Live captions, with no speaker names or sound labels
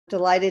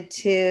delighted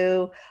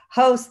to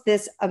host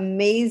this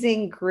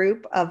amazing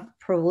group of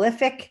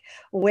prolific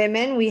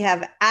women. We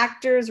have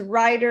actors,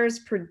 writers,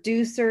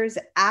 producers,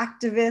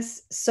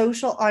 activists,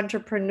 social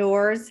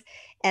entrepreneurs,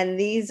 and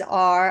these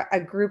are a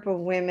group of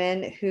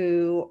women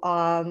who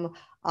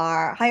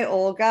hi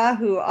Olga,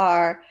 who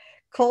are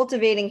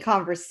cultivating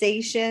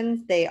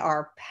conversations. They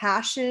are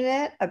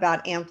passionate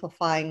about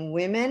amplifying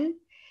women.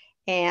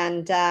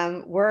 And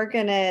we're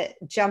going to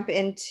jump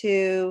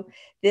into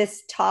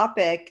this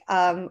topic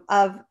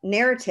of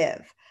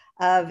narrative,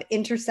 of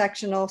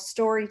intersectional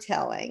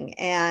storytelling.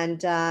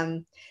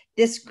 And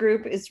this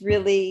group is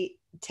really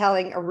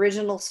telling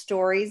original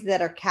stories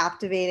that are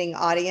captivating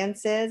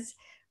audiences,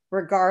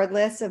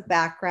 regardless of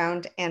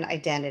background and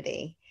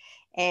identity.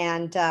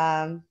 And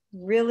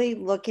really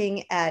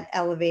looking at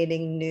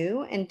elevating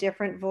new and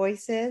different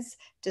voices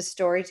to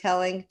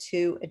storytelling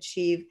to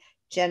achieve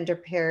gender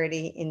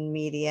parity in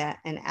media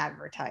and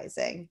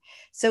advertising.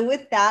 So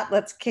with that,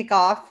 let's kick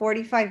off.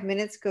 45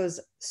 minutes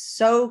goes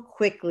so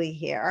quickly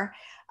here.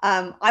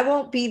 I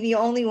won't be the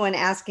only one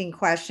asking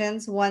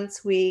questions.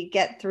 Once we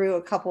get through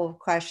a couple of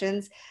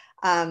questions,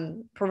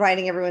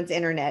 providing everyone's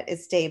internet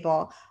is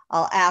stable,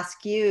 I'll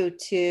ask you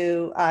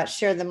to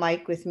share the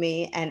mic with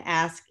me and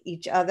ask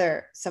each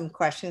other some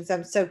questions.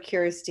 I'm so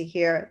curious to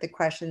hear the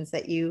questions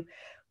that you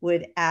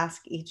would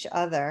ask each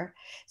other.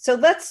 So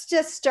let's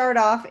just start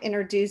off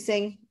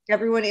introducing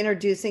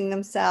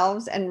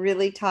themselves and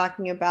really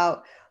talking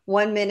about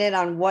 1 minute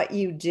on what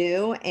you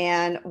do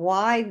and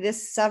why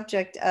this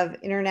subject of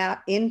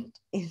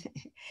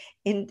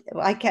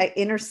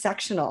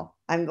intersectional,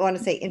 I want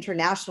to say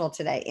international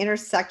today,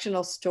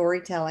 intersectional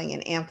storytelling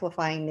and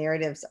amplifying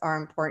narratives are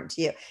important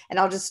to you. And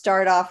I'll just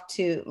start off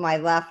to my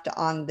left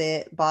on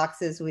the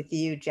boxes with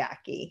you,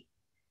 Jackie.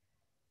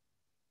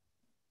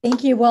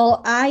 Thank you.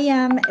 Well, I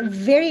am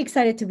very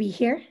excited to be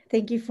here.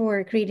 Thank you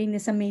for creating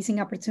this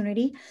amazing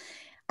opportunity.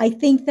 I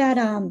think that,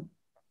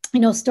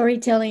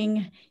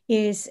 storytelling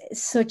is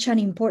such an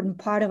important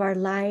part of our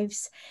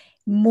lives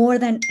more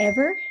than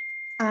ever.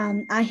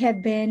 I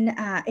have been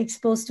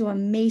exposed to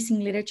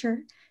amazing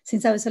literature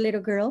since I was a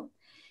little girl.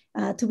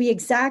 To be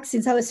exact,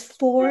 since I was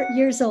 4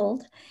 years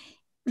old,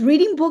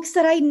 reading books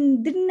that I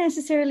didn't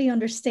necessarily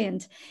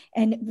understand.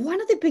 And one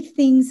of the big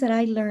things that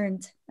I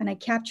learned and I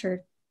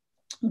captured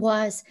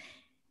was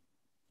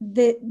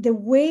the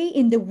way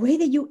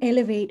that you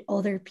elevate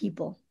other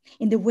people,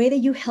 in the way that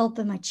you help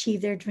them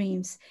achieve their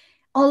dreams.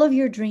 All of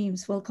your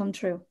dreams will come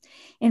true.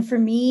 And for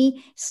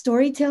me,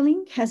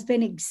 storytelling has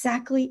been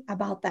exactly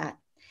about that.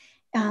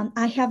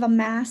 I have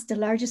amassed the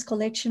largest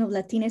collection of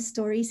Latinx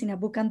stories in a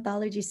book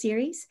anthology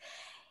series.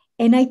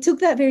 And I took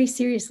that very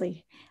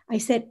seriously. I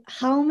said,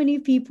 how many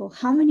people,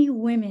 how many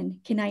women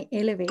can I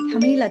elevate? How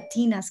many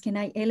Latinas can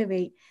I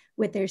elevate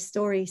with their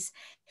stories?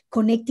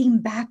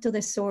 Connecting back to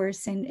the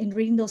source and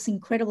reading those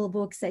incredible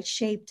books that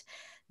shaped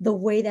the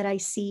way that I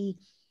see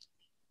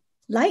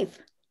life.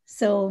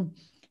 So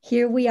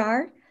here we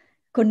are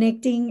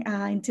connecting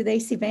in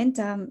today's event.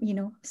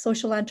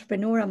 Social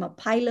entrepreneur, I'm a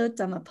pilot,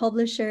 I'm a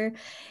publisher,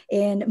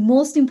 and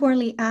most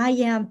importantly, I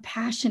am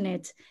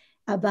passionate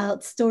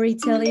about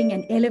storytelling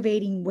and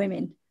elevating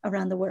women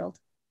around the world.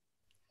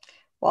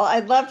 Well, I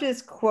loved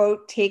his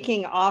quote,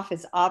 taking off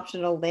is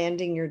optional,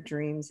 landing your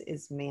dreams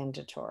is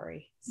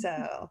mandatory.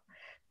 So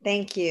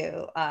thank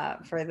you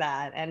for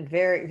that. And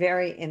very,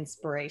 very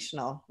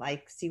inspirational.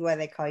 I see why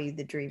they call you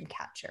the dream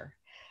catcher.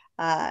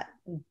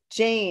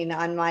 Jane,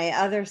 on my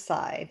other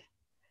side,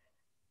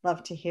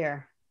 love to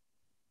hear.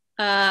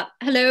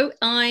 Hello,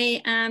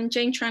 I am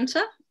Jane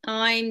Tranter.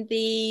 I'm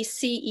the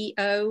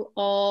CEO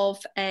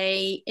of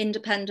an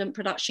independent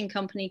production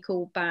company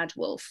called Bad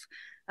Wolf.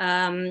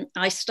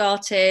 I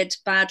started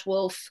Bad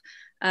Wolf,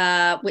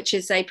 which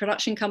is a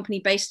production company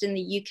based in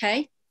the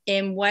UK,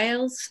 in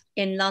Wales,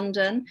 in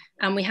London,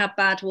 and we have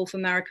Bad Wolf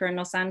America in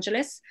Los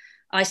Angeles.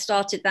 I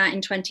started that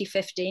in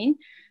 2015,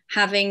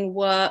 having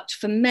worked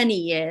for many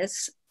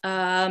years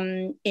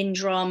in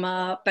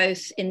drama,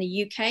 both in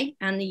the UK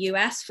and the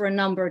US for a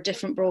number of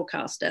different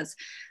broadcasters.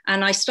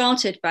 And I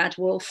started Bad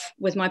Wolf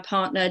with my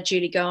partner,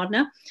 Julie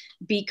Gardner,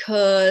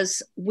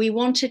 because we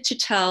wanted to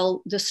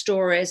tell the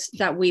stories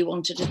that we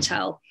wanted to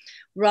tell,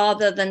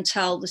 rather than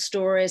tell the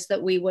stories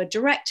that we were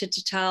directed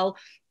to tell,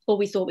 or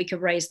we thought we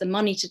could raise the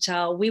money to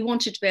tell. We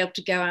wanted to be able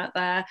to go out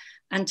there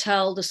and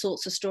tell the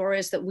sorts of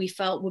stories that we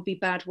felt would be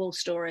Bad Wolf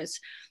stories.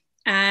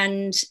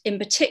 And in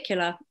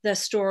particular, the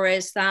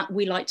stories that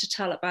we like to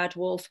tell at Bad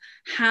Wolf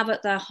have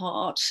at their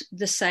heart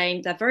the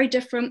same, they're very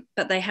different,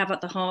 but they have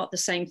at the heart the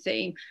same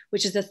theme,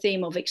 which is the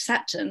theme of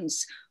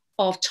acceptance,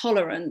 of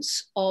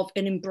tolerance, of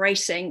an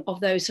embracing of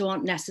those who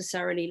aren't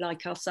necessarily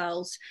like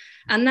ourselves.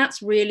 And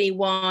that's really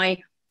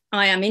why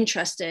I am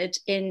interested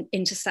in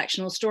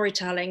intersectional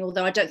storytelling,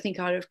 although I don't think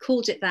I would have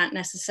called it that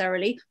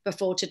necessarily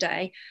before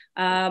today.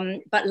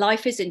 But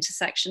life is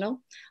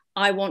intersectional.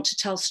 I want to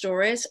tell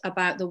stories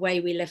about the way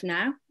we live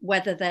now,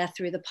 whether they're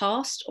through the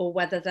past or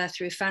whether they're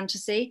through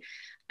fantasy.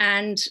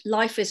 And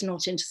life is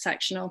not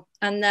intersectional.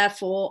 And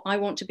therefore, I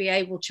want to be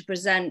able to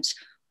present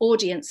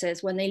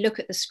audiences when they look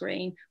at the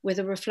screen with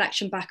a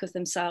reflection back of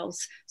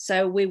themselves.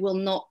 So we will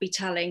not be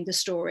telling the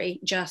story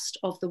just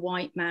of the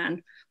white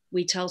man.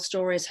 We tell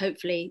stories,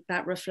 hopefully,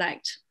 that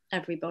reflect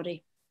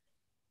everybody.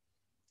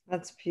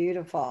 That's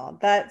beautiful.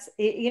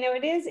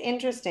 It is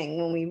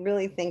interesting when we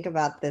really think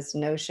about this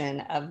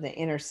notion of the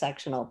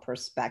intersectional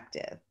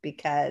perspective,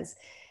 because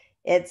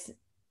it's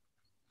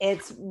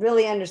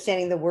really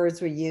understanding the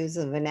words we use,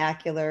 the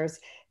vernaculars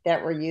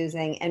that we're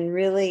using, and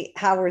really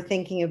how we're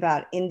thinking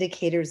about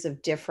indicators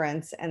of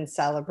difference and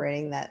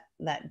celebrating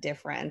that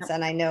difference.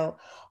 And I know,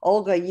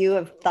 Olga, you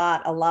have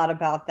thought a lot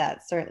about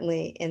that,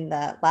 certainly in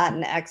the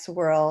Latinx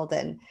world,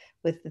 and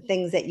with the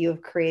things that you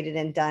have created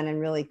and done, and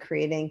really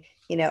creating,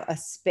 a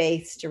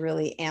space to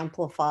really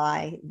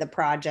amplify the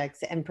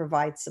projects and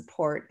provide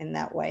support in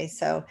that way.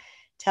 So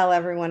tell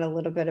everyone a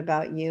little bit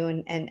about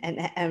you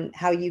and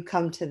how you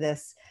come to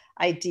this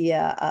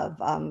idea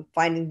of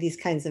finding these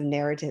kinds of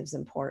narratives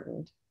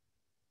important.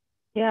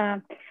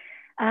 Yeah.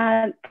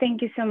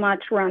 Thank you so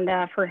much,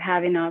 Ronda, for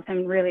having us.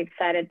 I'm really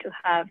excited to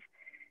have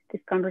this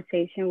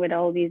conversation with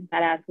all these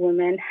badass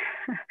women.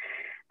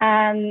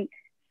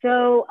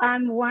 So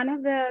I'm one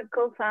of the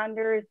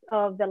co-founders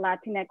of the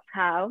Latinx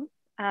House.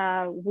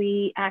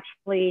 We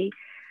actually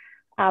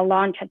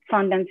launched at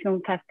Sundance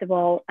Film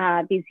Festival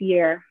this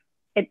year.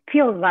 It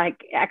feels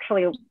like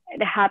actually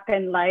it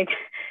happened like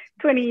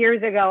 20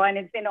 years ago, and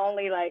it's been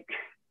only like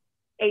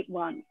 8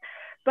 months.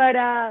 But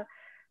I'm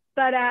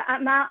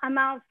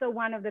also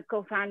one of the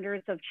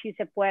co-founders of Chi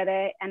Se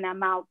Puede, and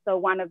I'm also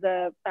one of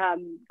the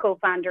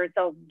co-founders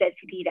of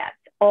Decididas.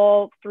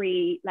 All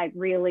three like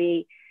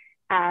really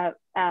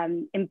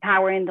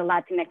empowering the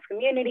Latinx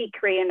community,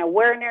 creating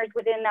awareness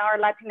within our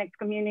Latinx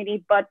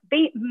community, but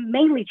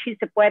mainly Chi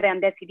Se Puede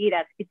and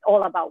Decididas, it's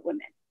all about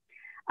women.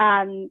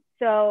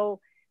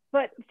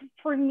 But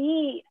for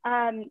me,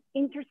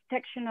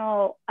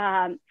 intersectional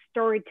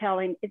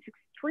storytelling is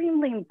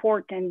extremely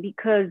important,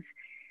 because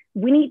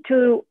we need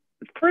to,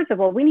 first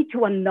of all, we need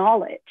to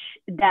acknowledge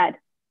that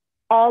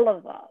all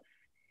of us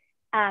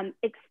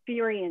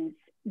experience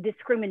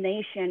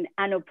discrimination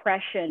and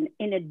oppression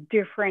in a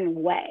different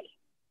way,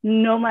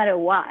 no matter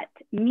what.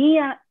 Me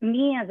as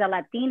a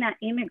Latina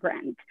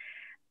immigrant,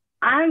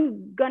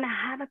 I'm gonna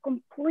have a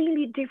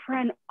completely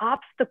different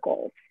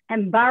obstacles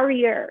and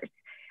barriers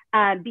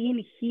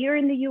being here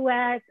in the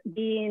US,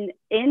 being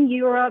in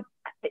Europe,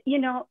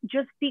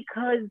 just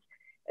because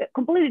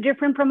completely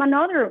different from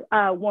another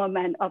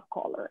woman of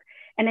color.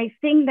 And I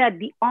think that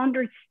the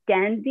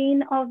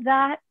understanding of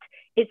that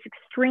is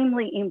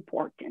extremely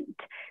important,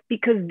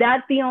 because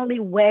that's the only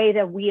way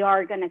that we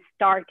are going to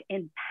start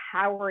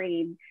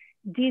empowering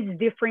these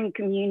different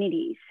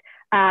communities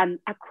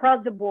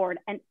across the board,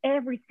 and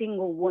every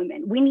single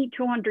woman. We need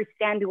to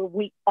understand that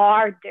we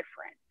are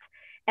different,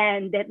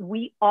 and that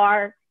we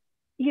are,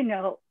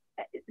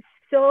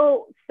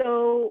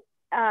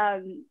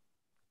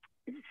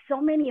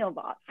 so many of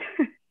us.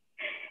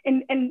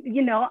 and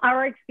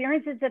our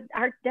experiences that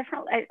are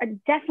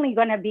definitely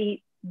going to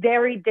be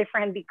very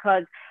different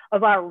because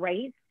of our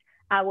race,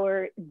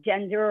 our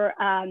gender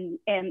and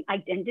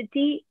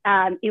identity,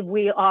 if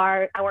we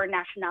are our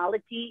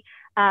nationality,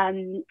 our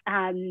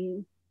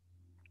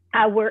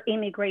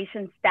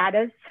immigration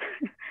status,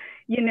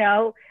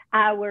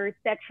 our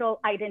sexual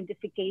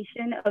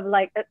identification of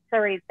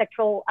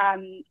sexual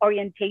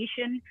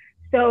orientation.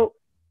 So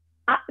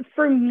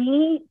for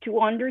me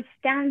to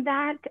understand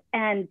that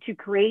and to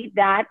create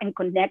that and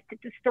connect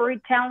it to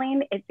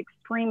storytelling, it's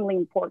extremely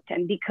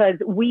important, because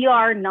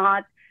we're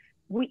not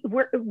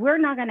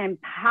going to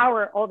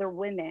empower other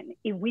women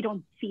if we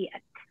don't see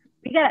it.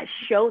 We got to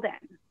show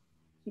them,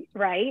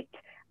 right?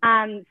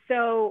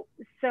 So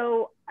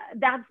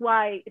that's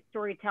why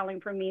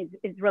storytelling for me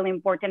is really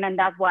important, and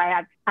that's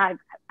why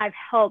I've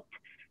helped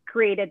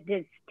created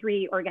these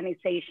 3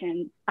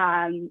 organizations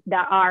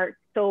that are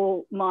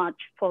so much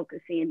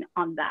focusing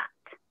on that.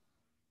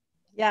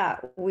 Yeah,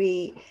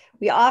 we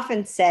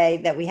often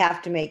say that we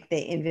have to make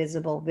the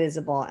invisible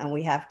visible, and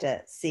we have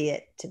to see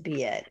it to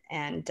be it.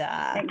 And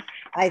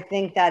I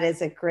think that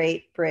is a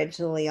great bridge,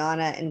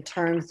 Liliana, in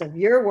terms of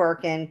your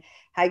work and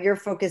how you're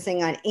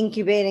focusing on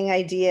incubating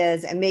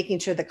ideas and making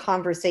sure the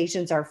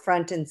conversations are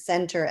front and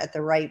center at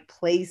the right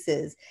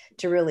places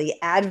to really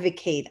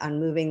advocate on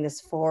moving this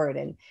forward.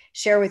 And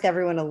share with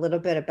everyone a little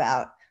bit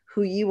about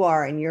who you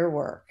are and your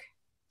work.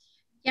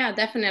 Yeah,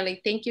 definitely.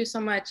 Thank you so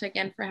much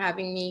again for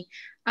having me.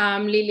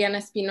 Liliana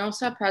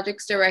Espinoza,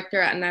 Projects Director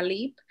at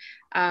NALIP,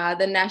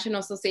 the National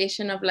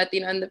Association of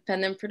Latino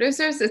Independent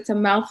Producers. It's a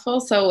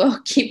mouthful, so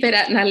we'll keep it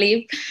at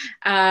NALIP.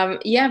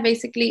 Yeah,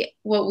 basically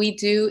what we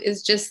do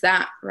is just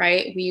that,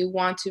 right? We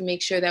want to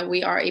make sure that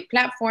we are a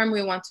platform.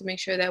 We want to make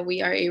sure that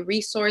we are a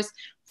resource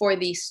for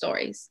these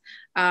stories.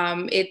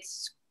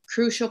 It's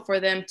crucial for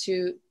them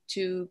to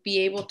be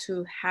able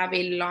to have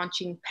a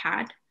launching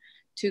pad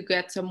to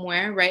get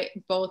somewhere, right?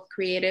 Both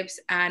creatives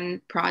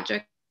and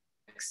projects.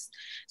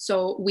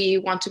 So we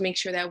want to make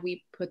sure that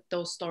we put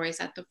those stories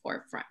at the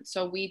forefront.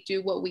 So we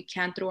do what we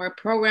can through our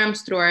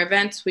programs, through our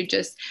events. We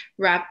just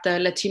wrapped the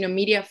Latino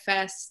Media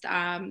Fest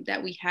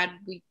that we had.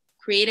 We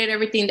created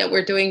everything that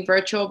we're doing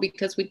virtual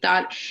because we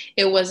thought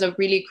it was a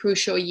really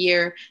crucial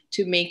year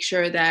to make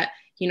sure that,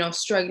 you know,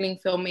 struggling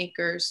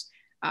filmmakers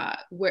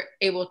were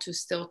able to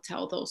still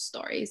tell those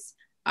stories.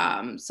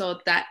 So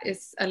that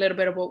is a little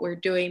bit of what we're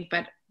doing,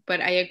 but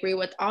I agree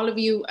with all of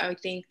you. I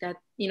think that,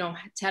 you know,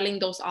 telling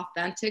those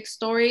authentic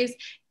stories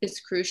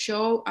is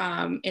crucial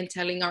in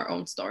telling our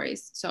own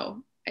stories.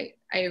 So I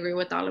agree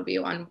with all of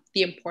you on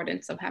the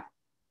importance of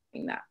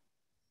having that.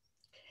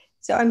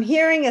 So I'm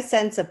hearing a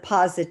sense of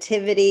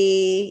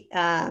positivity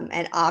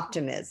and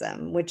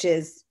optimism, which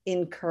is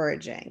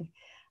encouraging.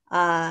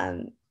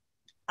 I'm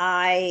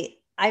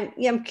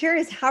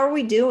curious, how are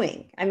we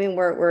doing? I mean,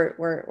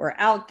 we're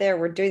out there,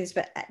 we're doing this,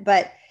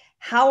 but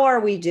how are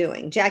we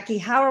doing? Jackie,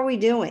 how are we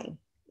doing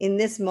in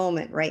this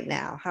moment right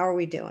now? How are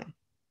we doing?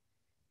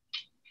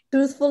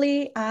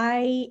 Truthfully,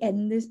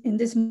 in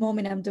this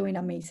moment, I'm doing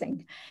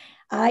amazing.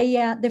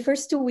 The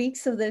first 2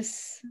 weeks of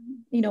this,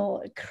 you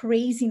know,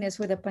 craziness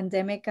with the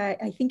pandemic,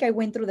 I think I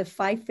went through the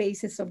 5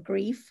 phases of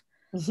grief,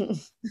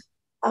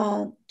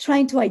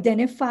 trying to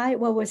identify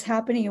what was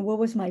happening and what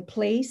was my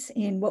place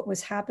in what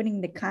was happening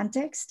in the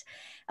context,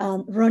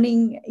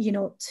 running, you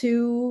know,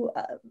 2,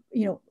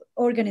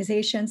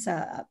 organizations,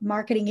 a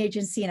marketing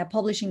agency and a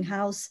publishing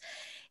house,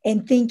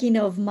 and thinking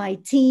of my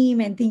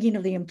team and thinking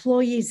of the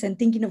employees and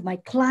thinking of my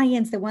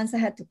clients, the ones that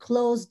had to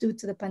close due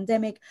to the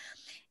pandemic.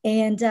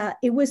 And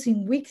it was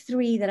in week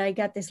 3 that I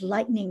got this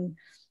lightning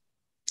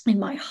in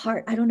my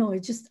heart. I don't know.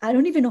 I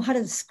don't even know how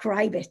to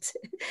describe it,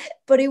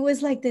 but it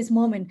was like this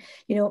moment,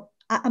 you know,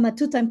 I'm a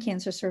 2-time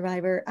cancer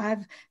survivor.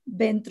 I've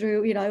been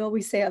through, you know, I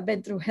always say I've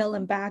been through hell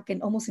and back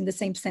and almost in the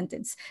same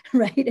sentence,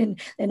 right?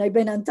 And I've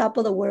been on top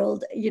of the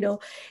world, you know,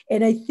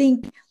 and I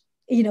think,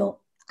 you know,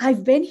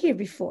 I've been here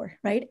before,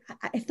 right?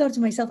 I thought to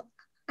myself,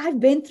 I've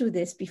been through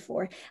this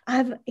before.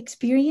 I've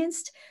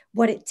experienced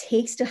what it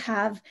takes to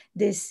have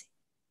this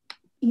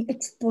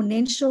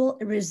exponential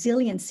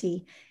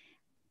resiliency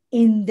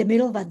in the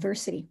middle of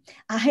adversity.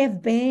 I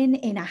have been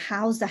in a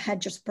house that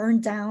had just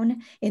burned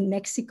down in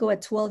Mexico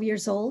at 12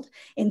 years old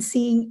and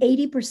seeing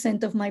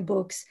 80% of my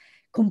books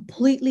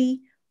completely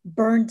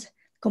burned,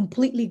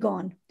 completely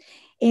gone.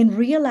 And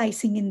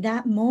realizing in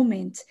that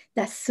moment,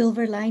 that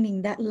silver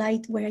lining, that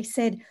light where I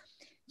said,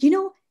 you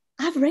know,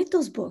 I've read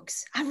those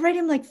books. I've read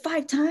them like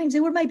 5 times.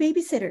 They were my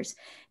babysitters.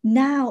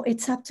 Now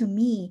it's up to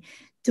me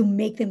to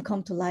make them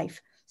come to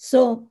life.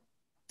 So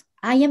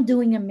I am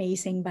doing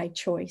amazing by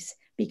choice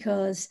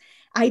because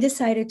I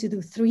decided to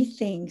do 3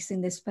 things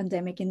in this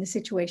pandemic, in this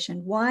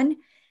situation. 1,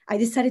 I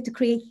decided to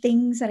create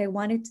things that I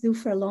wanted to do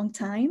for a long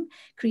time,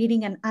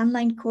 creating an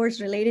online course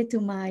related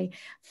to my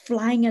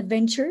flying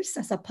adventures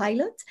as a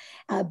pilot,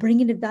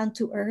 bringing it down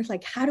to earth.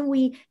 Like, how do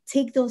we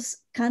take those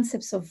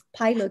concepts of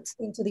pilots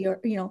into the,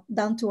 you know,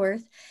 down to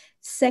earth?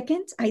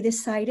 2nd, I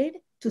decided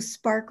to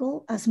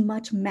sparkle as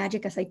much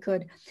magic as I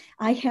could.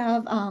 I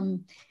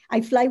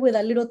fly with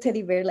a little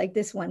teddy bear like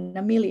this one,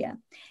 Amelia.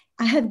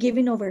 I have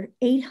given over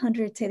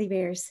 800 teddy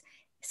bears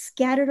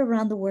scattered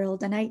around the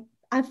world. And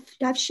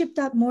I've shipped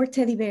out more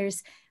teddy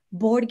bears,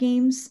 board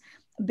games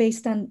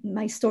based on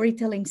my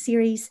storytelling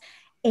series,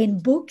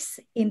 and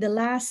books in the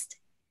last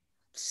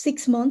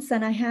 6 months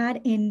than I had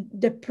in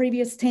the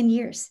previous 10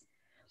 years.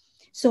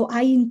 So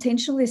I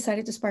intentionally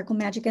decided to sparkle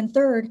magic. And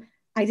 3rd,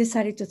 I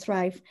decided to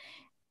thrive.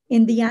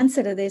 In the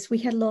answer to this, we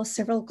had lost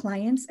several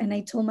clients, and I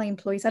told my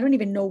employees, I don't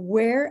even know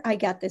where I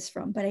got this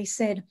from, but I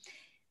said,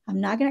 I'm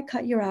not going to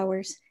cut your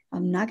hours.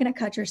 I'm not going to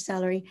cut your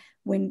salary.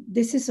 When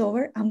this is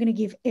over, I'm going to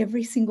give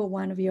every single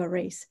one of you a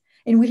raise.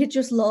 And we had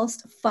just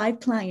lost 5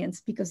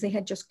 clients because they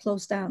had just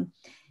closed down.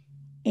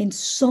 And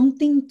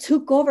something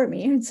took over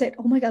me and said,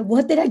 oh my God,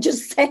 what did I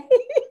just say?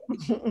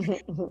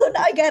 So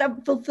now I got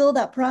to fulfill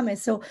that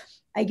promise. So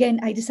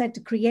again, I decided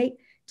to create,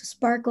 to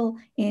sparkle,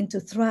 and to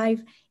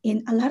thrive.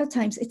 And a lot of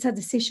times it's a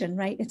decision,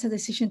 right? It's a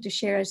decision to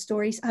share our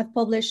stories. I've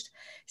published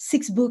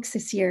 6 books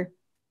this year.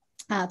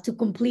 To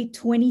complete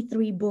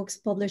 23 books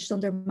published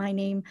under my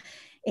name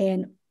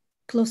and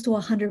close to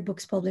 100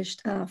 books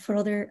published for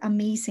other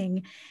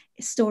amazing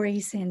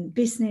stories and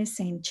business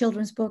and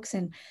children's books.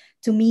 And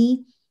to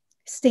me,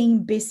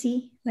 staying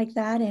busy like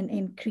that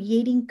and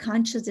creating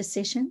conscious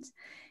decisions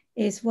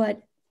is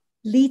what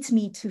leads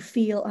me to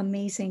feel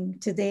amazing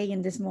today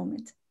in this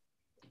moment.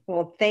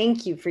 Well,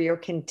 thank you for your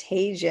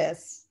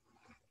contagious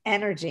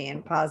energy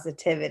and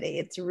positivity.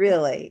 It's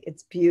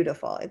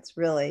beautiful. It's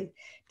really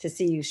to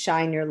see you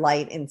shine your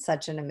light in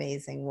such an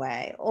amazing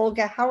way.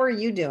 Olga, how are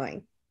you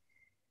doing?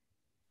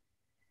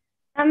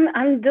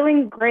 I'm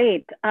doing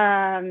great. It's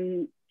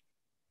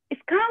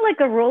kind of like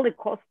a roller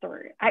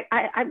coaster.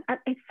 I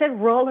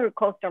said roller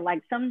coaster.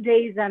 Like some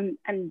days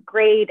I'm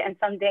great, and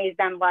some days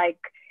I'm like,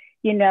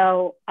 you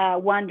know,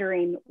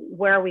 wondering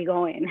where are we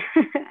going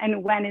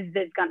and when is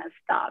this gonna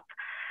stop.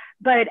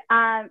 But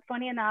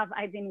funny enough,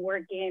 I've been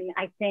working,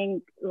 I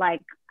think,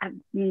 like I've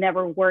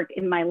never worked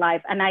in my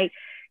life. And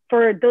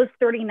for those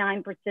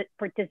 39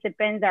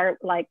 participants that are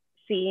like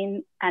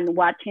seeing and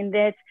watching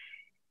this,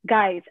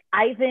 guys,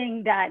 I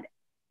think that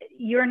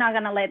you're not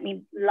going to let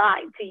me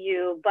lie to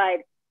you, but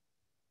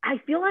I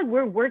feel like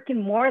we're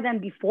working more than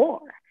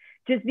before,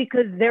 just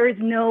because there is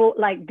no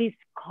like this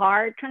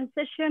car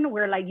transition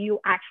where like you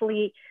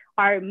actually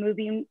are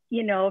moving,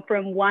 you know,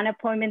 from one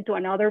appointment to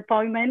another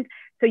appointment.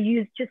 So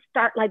you just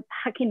start like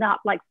packing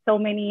up like so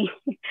many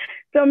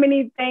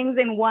things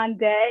in one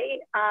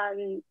day.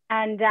 And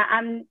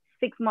I'm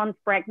 6 months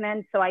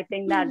pregnant, so I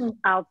think that's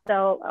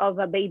also of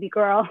a baby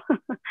girl.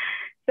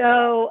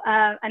 So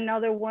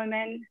another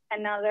woman,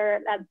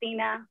 another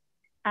Latina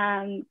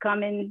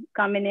coming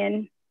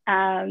in.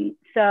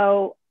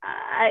 So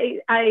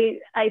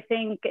I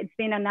think it's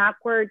been an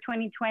awkward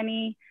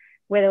 2020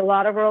 with a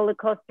lot of roller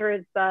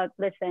coasters, but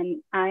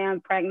listen, I am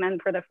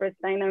pregnant for the first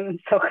time. I'm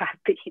so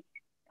happy.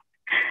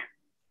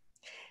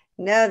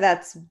 No,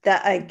 that's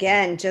that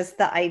again, just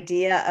the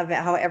idea of it,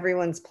 how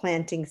everyone's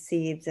planting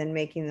seeds and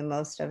making the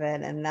most of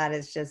it. And that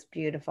is just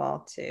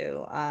beautiful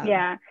too.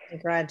 Yeah.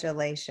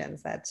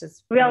 Congratulations. That's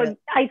just well, really-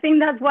 I think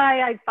that's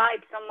why I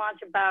fight so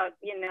much about,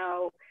 you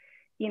know,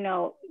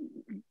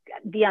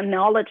 the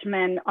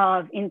acknowledgement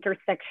of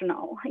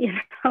intersectional, you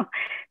know,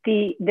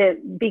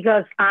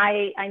 because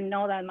I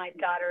know that my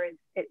daughter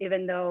is,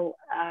 even though,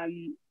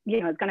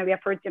 you know, it's going to be a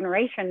first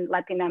generation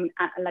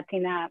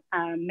Latina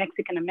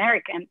Mexican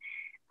American.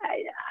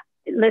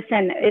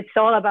 Listen, it's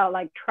all about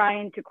like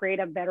trying to create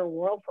a better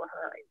world for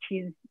her.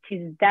 She's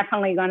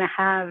definitely going to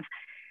have,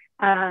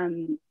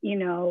 you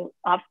know,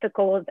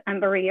 obstacles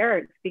and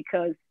barriers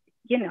because,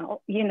 you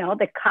know,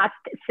 the caste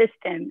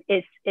system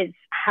is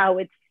how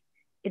it's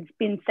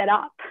been set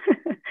up.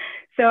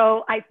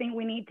 So I think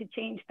we need to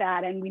change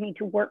that, and we need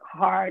to work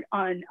hard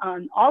on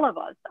all of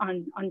us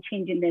on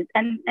changing this.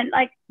 And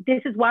like,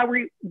 this is why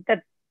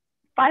the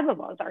 5 of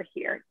us are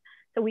here.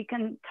 So we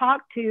can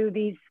talk to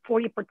these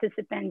 40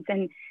 participants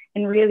and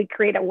really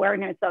create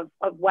awareness of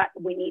what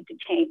we need to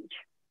change.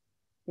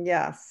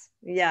 Yes.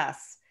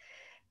 Yes.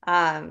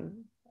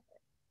 And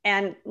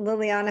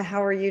Liliana,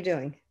 how are you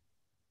doing?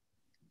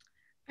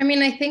 I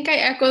mean, I think I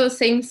echo the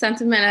same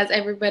sentiment as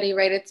everybody,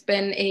 right? It's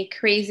been a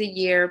crazy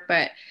year,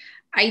 but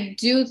I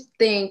do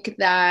think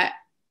that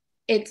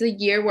it's a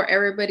year where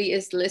everybody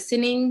is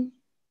listening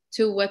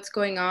to what's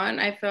going on.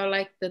 I feel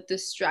like the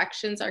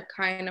distractions are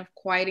kind of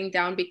quieting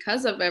down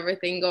because of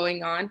everything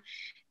going on,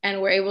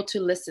 and we're able to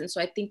listen.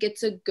 So I think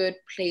it's a good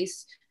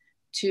place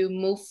to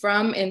move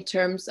from in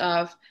terms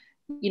of,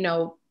 you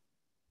know,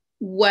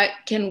 what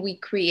can we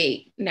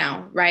create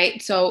now,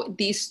 right? So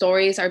these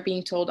stories are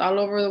being told all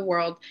over the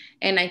world,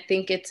 and I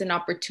think it's an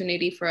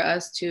opportunity for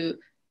us to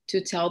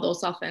tell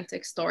those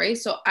authentic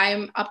stories. So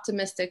I'm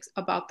optimistic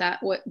about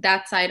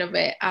that side of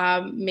it,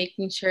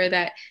 making sure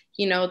that,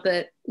 you know,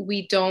 that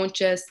we don't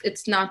just,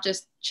 it's not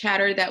just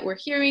chatter that we're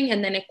hearing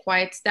and then it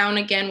quiets down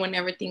again when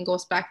everything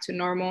goes back to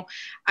normal.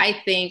 I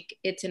think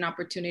it's an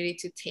opportunity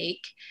to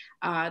take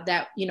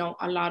that, you know,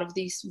 a lot of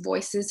these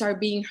voices are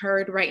being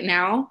heard right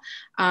now.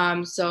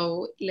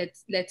 So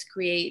let's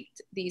create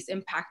these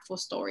impactful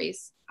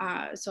stories.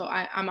 So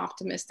I'm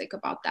optimistic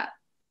about that.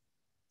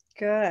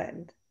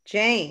 Good.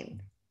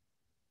 Jane.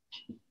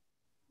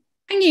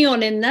 Hanging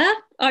on in there,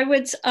 I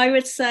would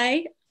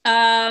say.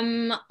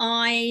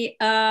 I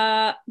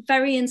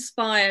very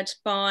inspired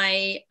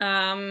by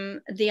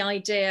the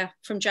idea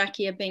from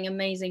Jackie of being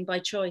amazing by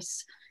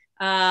choice,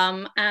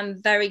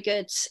 and very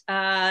good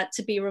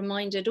to be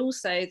reminded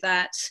also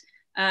that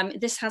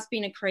this has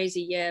been a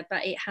crazy year,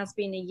 but it has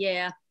been a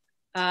year.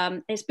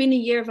 It's been a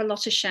year of a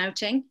lot of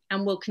shouting,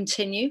 and will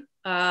continue.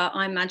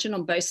 I imagine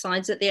on both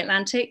sides of the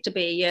Atlantic to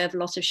be a year of a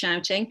lot of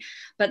shouting,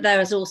 but there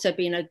has also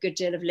been a good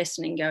deal of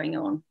listening going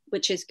on,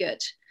 which is good.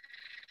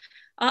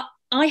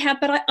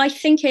 I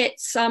think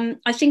it's,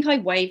 I think I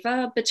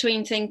waver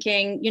between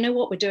thinking, you know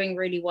what, we're doing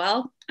really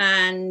well,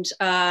 and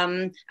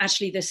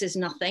actually this is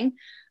nothing.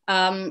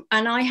 And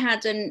I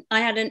had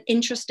an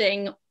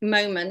interesting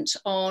moment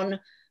on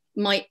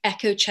my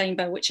echo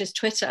chamber, which is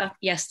Twitter,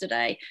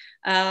 yesterday,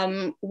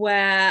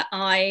 where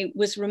I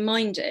was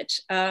reminded,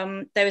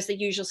 there was the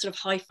usual sort of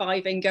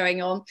high-fiving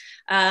going on,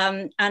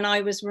 and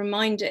I was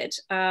reminded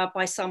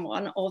by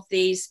someone of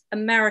these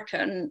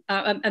American,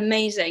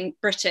 amazing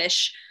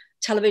British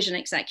television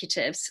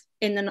executives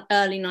in the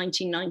early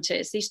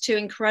 1990s, these 2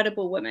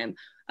 incredible women,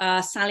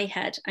 Sally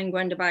Head and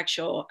Gwenda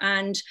Bagshaw.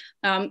 And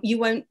you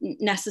won't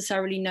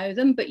necessarily know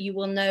them, but you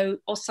will know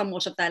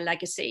somewhat of their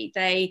legacy.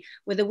 They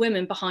were the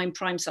women behind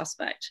Prime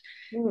Suspect.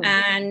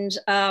 And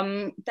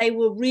they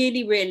were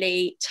really,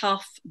 really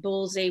tough,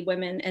 ballsy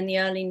women in the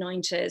early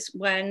 90s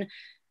when,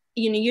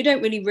 you know, you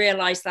don't really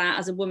realize that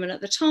as a woman at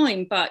the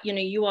time, but, you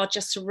know, you are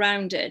just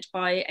surrounded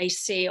by a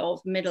sea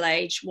of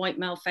middle-aged white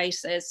male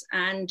faces.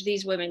 And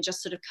these women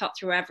just sort of cut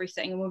through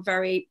everything and were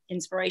very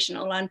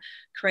inspirational, and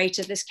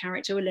created this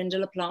character,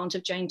 Linda LaPlante,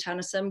 of Jane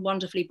Tennyson,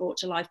 wonderfully brought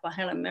to life by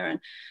Helen Mirren.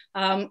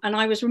 And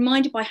I was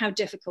reminded by how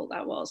difficult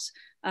that was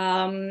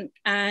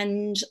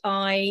And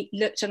I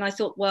looked and I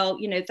thought, well,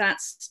 you know,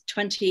 that's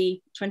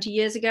 20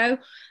 years ago.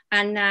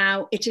 And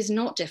now it is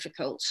not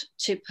difficult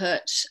to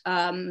put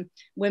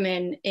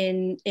women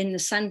in the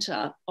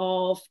center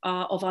of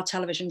our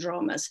television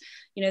dramas.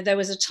 You know, there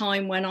was a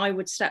time when I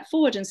would step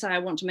forward and say, I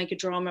want to make a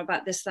drama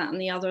about this, that, and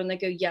the other. And they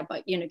go, yeah,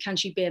 but, you know, can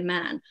she be a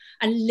man?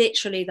 And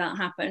literally that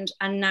happened.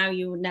 And now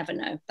you will never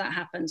know that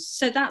happens.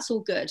 So that's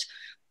all good.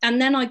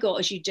 And then I got,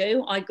 as you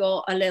do, I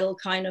got a little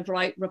kind of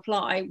like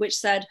reply, which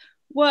said,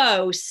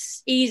 whoa,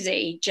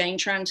 easy, Jane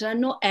Tranter,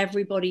 not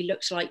everybody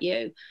looks like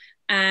you.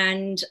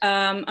 And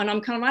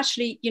I'm kind of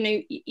actually, you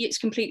know, it's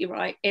completely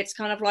right. It's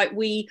kind of like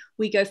we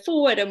go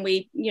forward and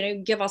we, you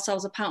know, give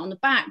ourselves a pat on the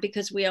back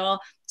because we are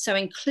so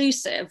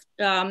inclusive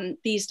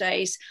these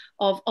days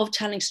of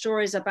telling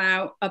stories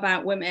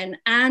about women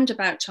and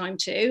about time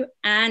too.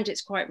 And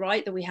it's quite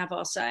right that we have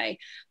our say,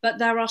 but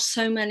there are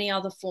so many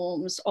other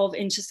forms of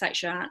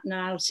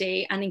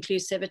intersectionality and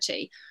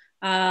inclusivity.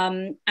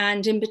 And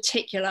in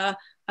particular,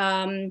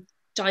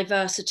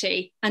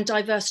 diversity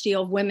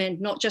of women,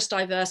 not just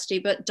diversity,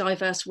 but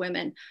diverse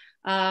women,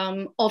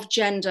 of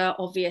gender,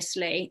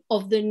 obviously,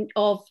 of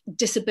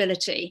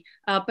disability,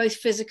 both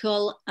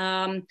physical,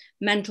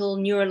 mental,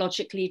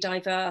 neurologically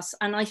diverse.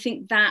 And I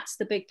think that's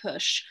the big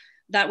push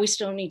that we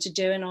still need to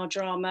do in our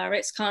drama.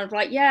 It's kind of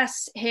like,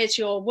 yes, here's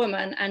your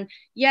woman, and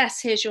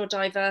yes, here's your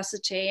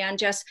diversity, and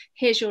just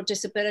here's your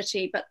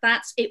disability, but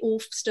it all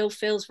still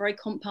feels very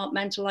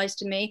compartmentalized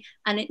to me,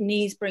 and it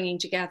needs bringing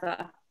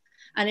together.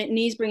 And it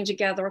needs bringing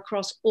together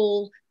across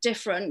all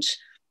different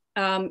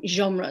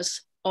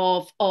genres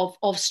of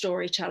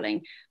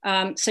storytelling.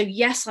 So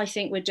yes, I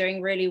think we're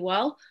doing really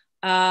well.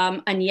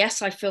 And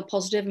yes, I feel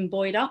positive and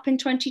buoyed up in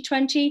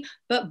 2020,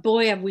 but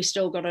boy, have we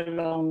still got a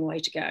long way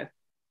to go.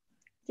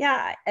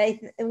 Yeah,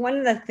 one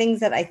of the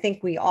things that I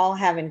think we all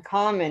have in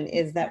common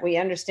is that we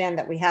understand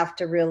that we have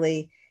to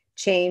really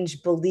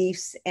change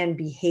beliefs and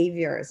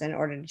behaviors in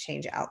order to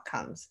change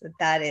outcomes.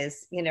 That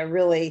is, you know,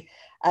 really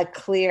a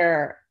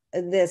clear,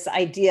 this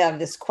idea of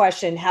this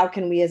question, how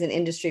can we as an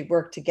industry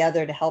work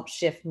together to help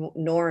shift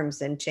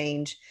norms and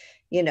change,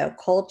 you know,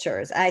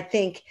 cultures? I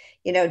think,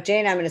 you know,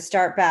 Jane, I'm going to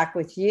start back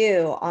with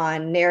you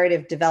on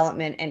narrative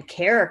development and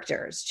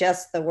characters,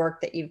 just the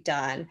work that you've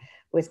done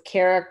with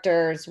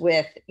characters,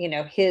 with, you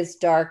know, His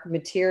Dark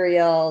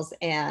Materials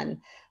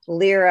and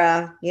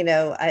Lyra, you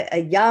know,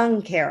 a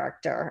young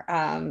character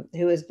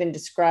who has been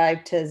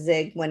described to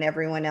zig when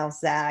everyone else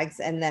zags.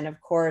 And then, of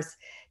course,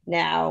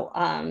 now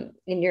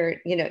in your,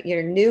 you know,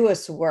 your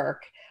newest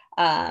work,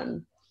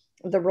 the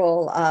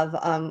role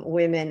of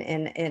women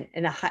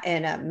in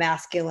a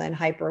masculine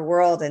hyper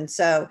world. And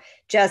so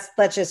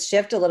let's just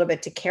shift a little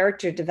bit to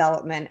character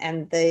development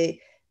and the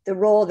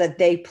role that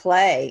they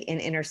play in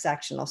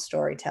intersectional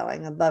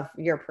storytelling. I'd love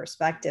your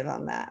perspective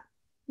on that.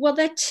 Well,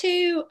 they're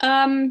two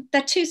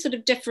sort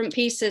of different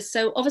pieces.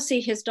 So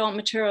obviously His Dark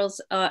Materials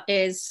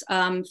is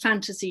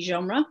fantasy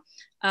genre.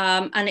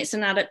 And it's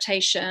an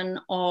adaptation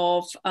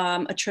of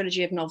a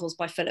trilogy of novels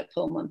by Philip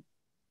Pullman.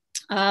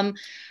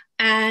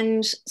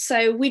 And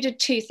so we did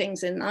two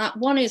things in that.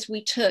 One is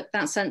we took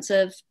that sense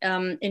of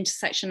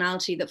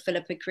intersectionality that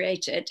Philip had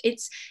created.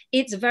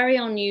 It's very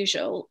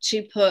unusual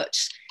to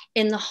put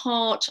in the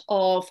heart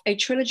of a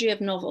trilogy of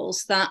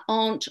novels that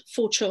aren't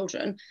for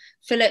children.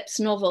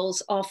 Philip's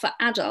novels are for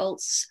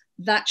adults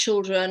that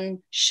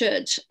children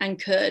should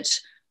and could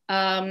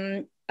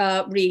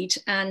read,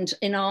 and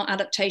in our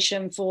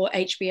adaptation for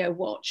HBO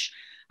Watch.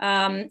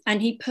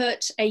 And he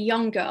put a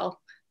young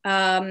girl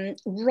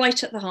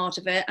right at the heart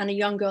of it, and a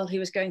young girl who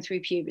was going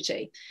through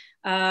puberty,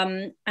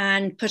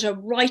 and put her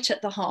right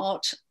at the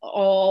heart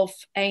of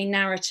a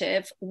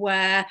narrative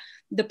where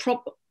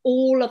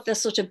all of the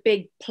sort of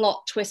big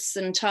plot twists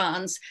and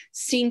turns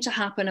seem to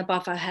happen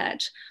above her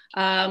head,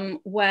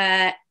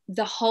 where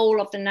the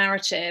whole of the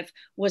narrative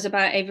was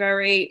about a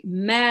very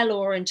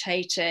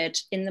male-orientated,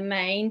 in the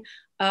main,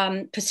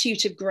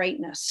 pursuit of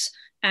greatness.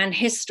 And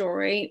his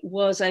story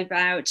was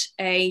about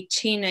a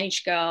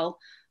teenage girl's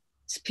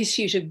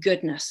pursuit of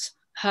goodness.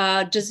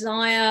 Her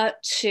desire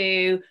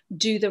to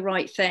do the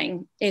right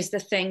thing is the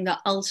thing that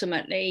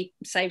ultimately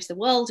saves the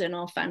world in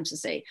our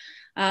fantasy.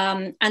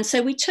 And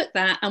so we took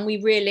that and we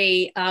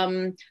really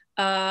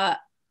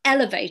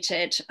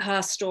elevated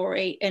her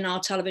story in our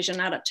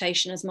television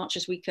adaptation as much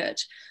as we could.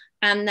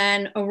 And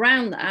then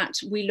around that,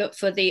 we looked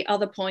for the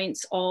other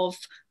points of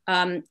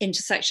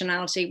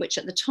intersectionality, which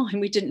at the time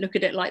we didn't look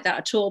at it like that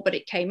at all, but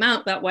it came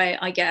out that way,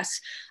 I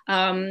guess,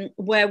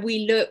 where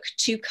we look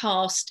to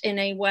cast in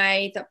a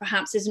way that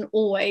perhaps isn't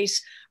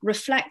always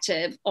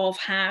reflective of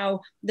how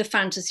the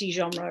fantasy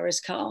genre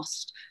is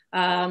cast.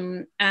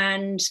 And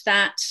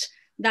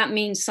that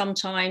means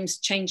sometimes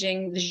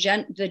changing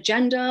the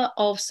gender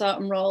of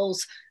certain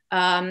roles.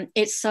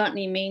 It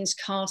certainly means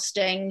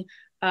casting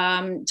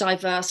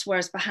diverse,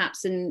 whereas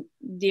perhaps in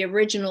the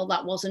original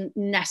that wasn't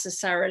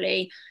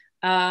necessarily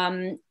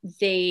what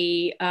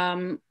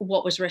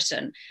was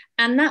written.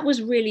 And that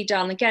was really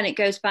done. Again, it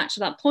goes back to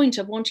that point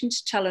of wanting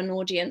to tell an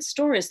audience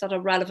stories that are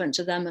relevant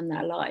to them and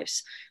their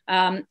lives.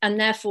 And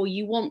therefore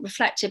you want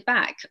reflected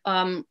back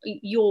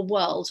your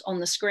world on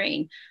the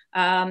screen.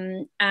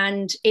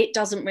 And it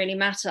doesn't really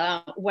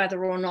matter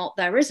whether or not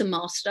there is a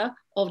master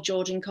of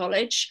Georgian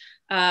College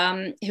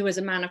who is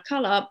a man of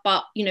color,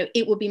 but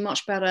it would be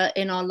much better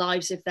in our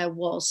lives if there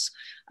was.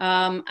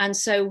 And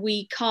so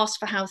we cast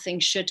for how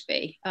things should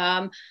be,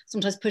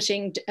 sometimes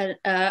putting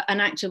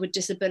an actor with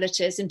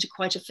disabilities into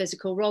quite a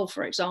physical role,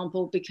 for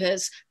example,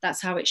 because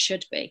that's how it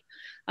should be.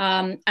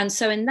 And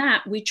so in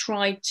that, we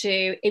tried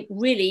to,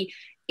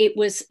 it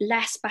was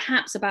less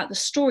perhaps about the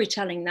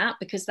storytelling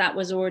because that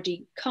was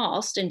already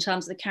cast in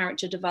terms of the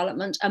character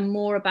development, and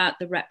more about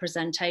the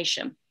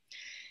representation.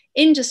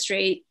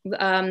 Industry,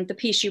 the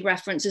piece you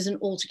reference, is an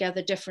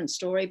altogether different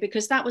story,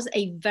 because that was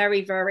a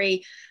very,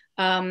 very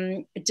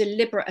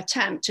deliberate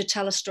attempt to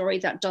tell a story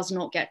that does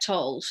not get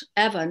told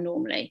ever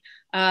normally.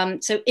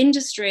 So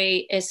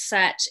Industry is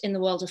set in the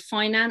world of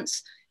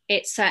finance.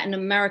 It's set in an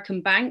American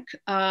bank,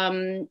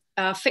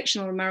 a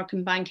fictional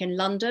American bank in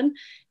London.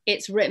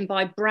 It's written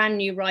by brand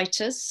new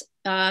writers,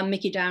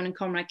 Mickey Down and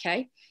Conrad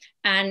Kay.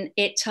 And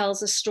it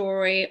tells a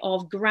story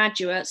of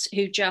graduates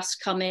who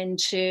just come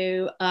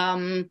into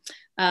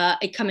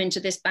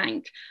this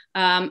bank,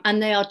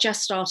 and they are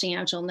just starting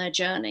out on their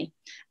journey.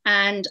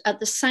 And at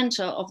the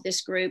center of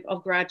this group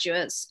of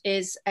graduates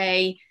is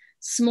a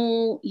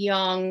small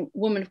young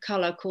woman of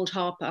color called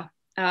Harper,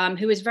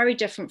 who is very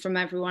different from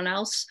everyone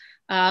else,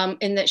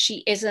 in that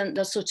she isn't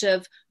the sort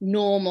of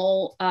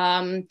normal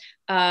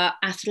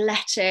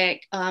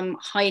athletic,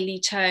 highly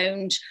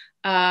toned,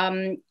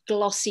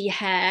 glossy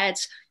haired,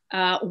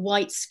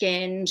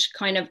 white-skinned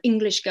kind of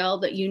English girl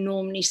that you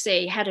normally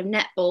see, head of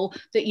netball,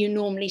 that you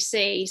normally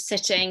see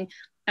sitting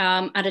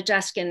at a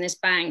desk in this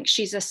bank.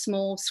 She's a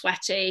small,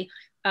 sweaty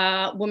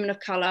woman of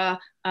color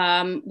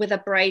with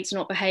her braids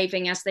not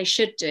behaving as they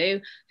should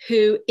do,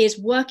 who is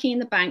working in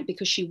the bank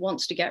because she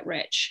wants to get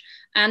rich.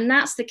 And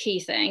that's the key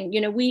thing.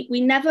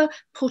 We never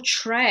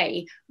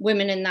portray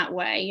women in that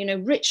way.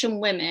 Rich and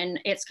women,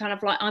 it's kind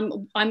of like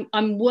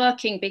I'm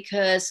working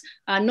because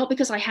not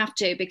because I have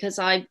to, because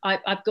I've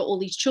got all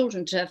these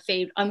children to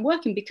feed. I'm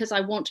working because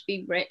I want to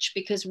be rich,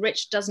 because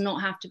rich does not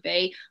have to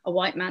be a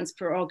white man's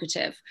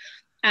prerogative.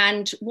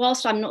 And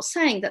whilst I'm not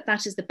saying that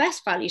that is the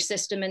best value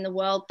system in the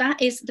world, that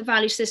is the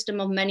value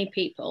system of many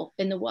people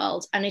in the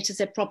world, and it is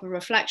a proper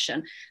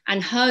reflection.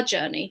 And her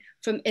journey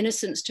from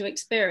innocence to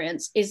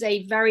experience is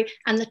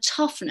and the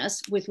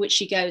toughness with which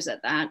she goes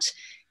at that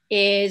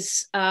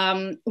was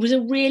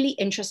a really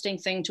interesting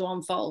thing to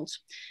unfold.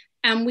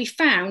 And we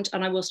found,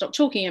 and I will stop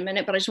talking in a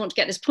minute, but I just want to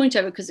get this point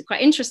over because it's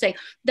quite interesting,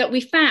 that we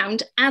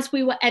found as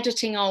we were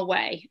editing our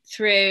way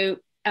through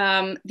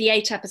the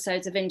 8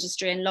 episodes of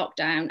Industry in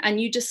lockdown,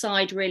 and you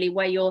decide really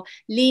where you're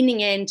leaning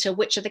into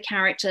which of the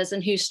characters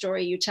and whose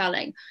story you're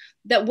telling,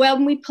 that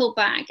when we pulled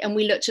back and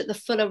we looked at the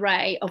full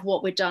array of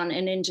what we'd done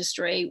in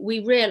Industry,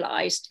 we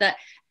realized that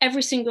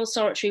every single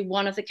solitary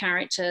one of the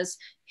characters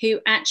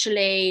who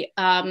actually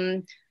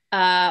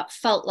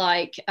felt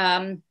like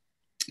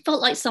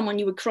someone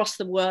you would cross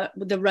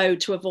the road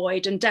to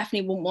avoid and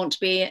definitely wouldn't want to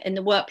be in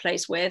the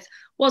workplace with,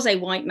 was a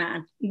white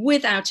man,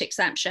 without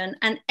exception.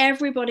 And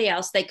everybody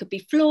else, they could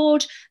be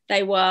flawed,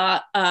 they were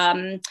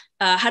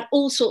had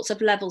all sorts of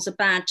levels of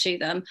bad to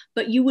them,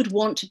 but you would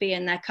want to be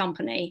in their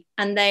company.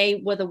 And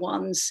they were the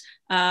ones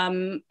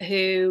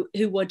who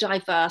were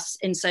diverse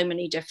in so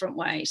many different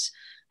ways.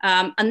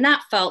 And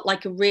that felt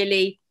like a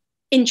really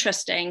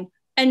interesting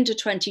end of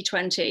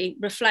 2020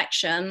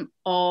 reflection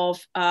of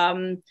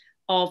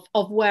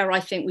where I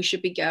think we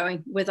should be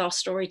going with our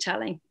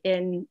storytelling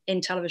in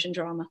television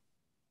drama.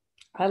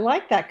 I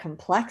like that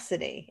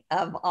complexity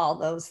of all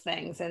those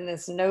things, and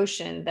this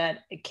notion that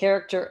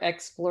character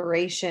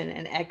exploration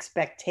and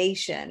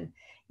expectation,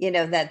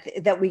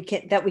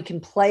 that we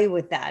can play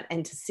with that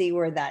and to see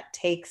where that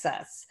takes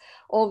us.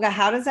 Olga,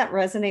 how does that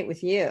resonate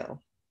with you?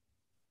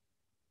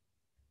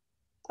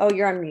 Oh,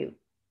 you're on mute.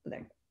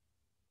 There.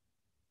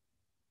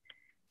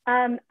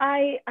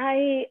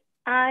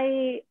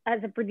 I,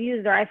 as a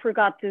producer, I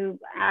forgot to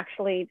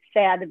actually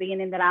say at the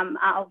beginning that I'm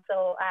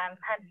also a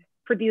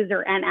producer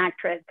and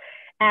actress.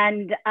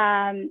 And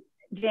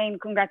Jane,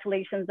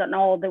 congratulations on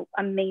all the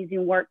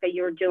amazing work that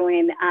you're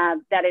doing.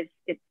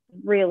 It's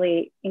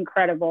really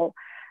incredible.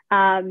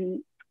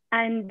 And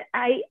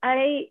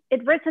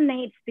it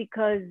resonates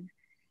because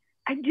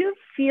I do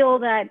feel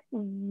that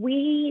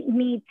we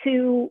need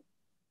to,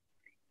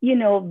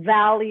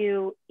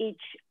 value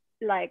each,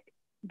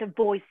 the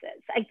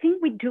voices. I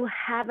think we do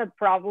have a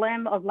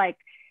problem of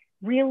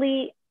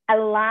really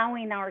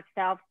allowing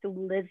ourselves to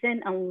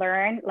listen and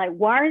learn,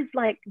 what is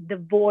the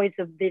voice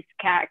of this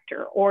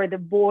character or the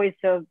voice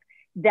of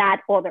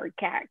that other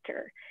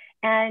character.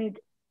 And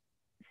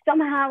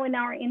somehow in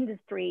our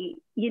industry,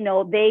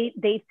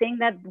 they think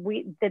that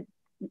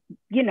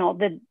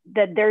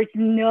that there's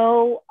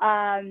no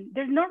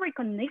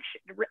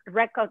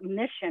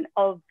recognition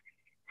of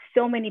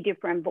so many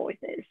different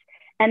voices.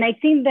 And I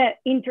think that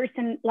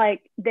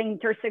like the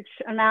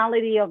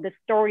intersectionality of the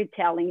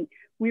storytelling,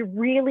 we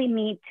really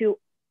need to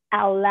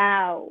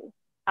allow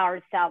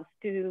ourselves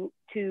to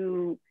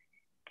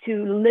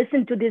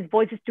listen to these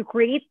voices, to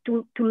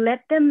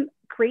let them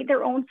create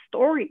their own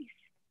stories.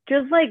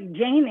 Just like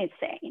Jane is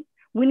saying,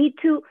 we need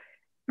to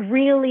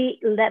really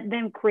let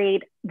them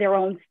create their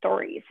own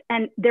stories.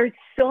 And there's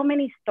so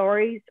many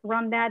stories,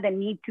 Ronda, that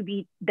need to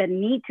be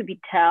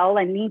told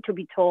and need to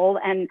be told.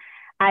 And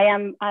I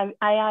am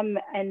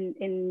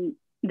in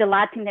the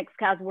Latinx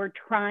cast, we're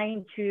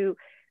trying to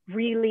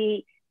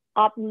really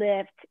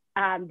uplift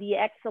the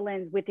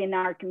excellence within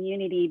our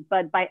community,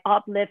 but by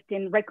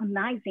uplifting,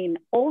 recognizing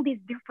all these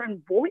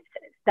different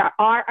voices that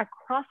are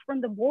across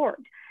from the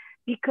board,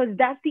 because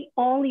that's the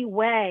only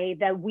way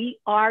that we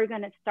are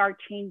going to start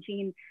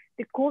changing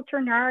the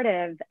culture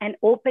narrative and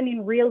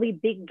opening really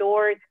big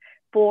doors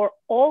for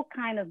all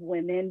kind of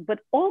women, but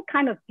all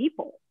kind of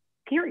people,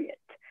 period.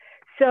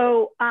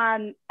 So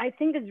I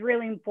think it's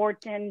really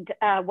important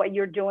what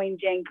you're doing,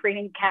 Jane,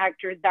 creating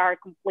characters that are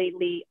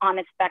completely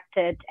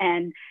unexpected.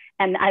 And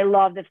I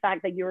love the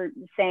fact that you're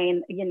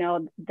saying,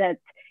 that,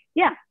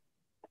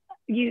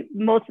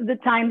 most of the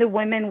time the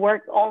women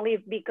work only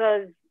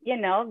because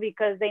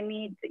they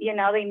need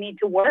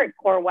to work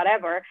or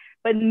whatever,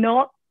 but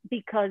not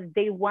because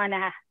they want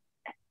to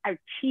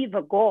achieve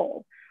a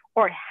goal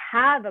or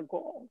have a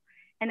goal.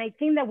 And I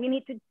think that we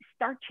need to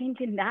start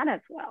changing that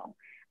as well.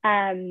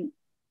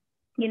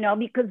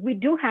 Because we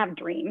do have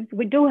dreams,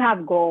 we do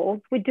have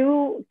goals, we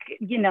do,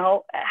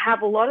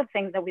 have a lot of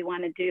things that we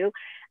want to do.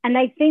 And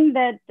I think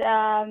that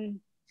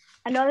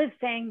another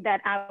thing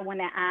that I want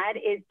to add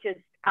is just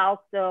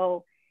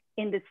also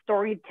in the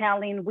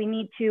storytelling, we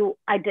need to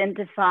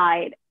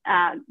identify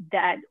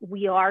that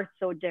we are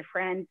so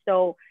different.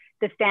 So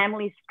the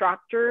family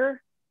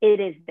structure, it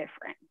is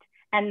different.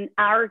 And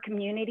our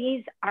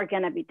communities are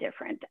going to be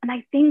different. And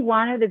I think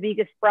one of the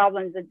biggest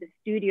problems of the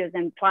studios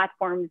and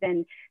platforms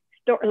and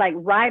like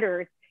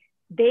writers,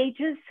 they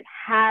just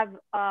have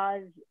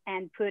us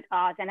and put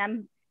us, and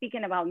I'm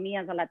speaking about me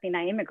as a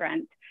Latina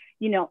immigrant,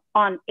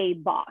 on a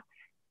box.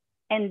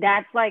 And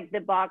that's like the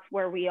box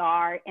where we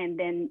are. And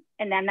then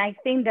I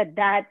think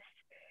that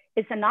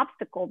it's an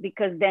obstacle,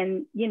 because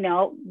then we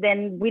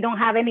don't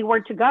have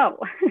anywhere to go.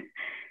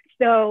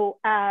 So,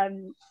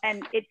 and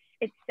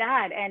it's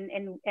sad.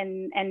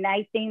 And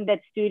I think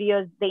that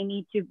studios, they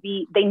need to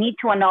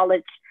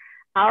acknowledge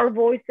our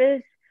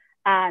voices.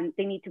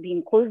 They need to be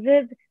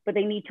inclusive, but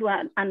they need to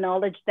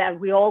acknowledge that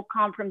we all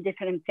come from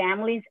different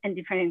families and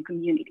different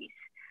communities.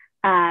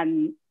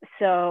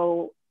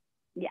 So,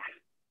 yeah.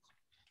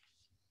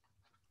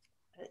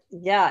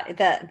 Yeah,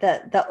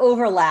 the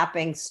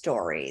overlapping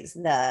stories,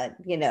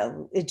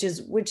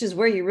 which is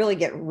where you really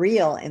get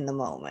real in the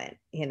moment,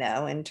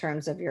 in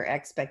terms of your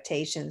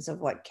expectations of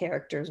what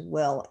characters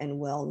will and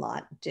will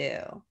not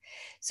do.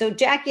 So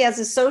Jackie, as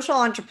a social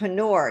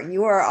entrepreneur,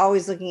 you are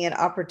always looking at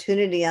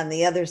opportunity on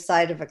the other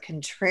side of a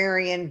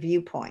contrarian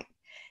viewpoint.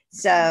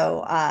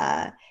 So,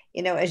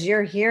 as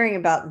you're hearing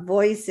about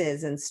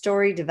voices and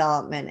story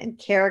development and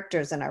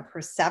characters and our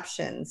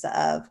perceptions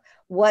of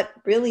what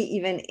really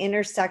even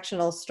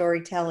intersectional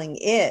storytelling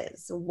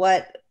is,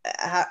 what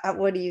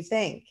do you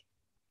think?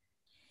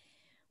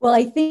 Well,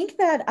 I think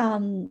that,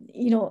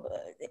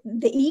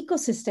 the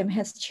ecosystem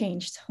has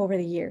changed over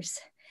the years.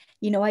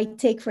 I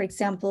take, for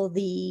example,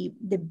 the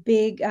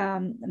big,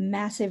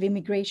 massive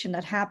immigration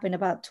that happened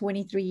about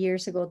 23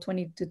 years ago,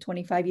 20 to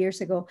 25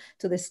 years ago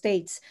to the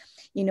States,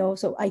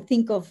 so I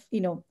think of,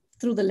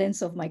 through the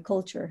lens of my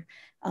culture,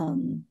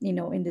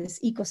 in this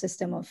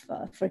ecosystem of,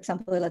 for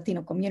example, the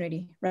Latino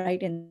community,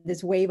 right? And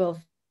this wave of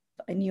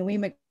new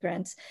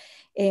immigrants.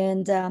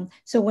 And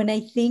so when I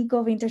think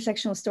of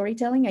intersectional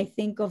storytelling, I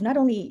think of not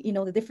only,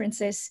 the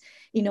differences,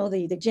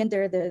 the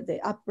gender, the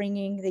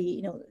upbringing,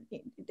 the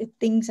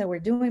things that we're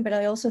doing, but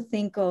I also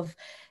think of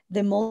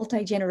the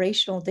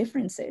multi-generational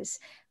differences.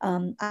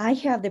 I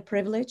have the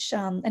privilege,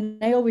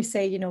 and I always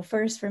say,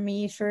 first for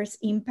me, first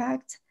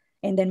impact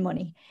and then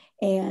money.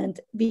 And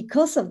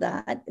because of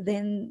that,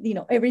 then,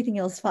 everything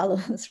else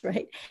follows,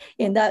 right?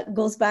 And that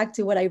goes back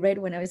to what I read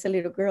when I was a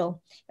little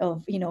girl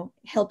of,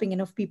 helping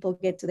enough people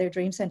get to their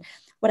dreams. And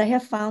what I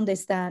have found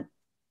is that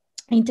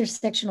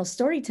intersectional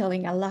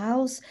storytelling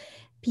allows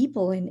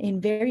people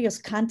in various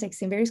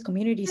contexts, in various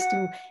communities,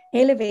 to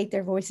elevate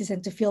their voices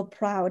and to feel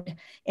proud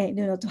and,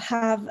 to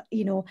have,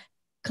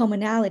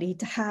 commonality,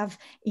 to have,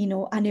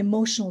 an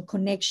emotional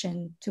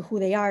connection to who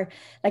they are.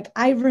 Like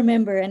I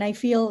remember, and I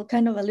feel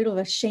kind of a little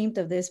ashamed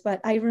of this, but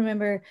I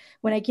remember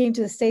when I came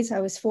to the States, I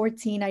was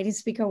 14, I didn't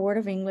speak a word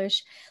of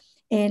English,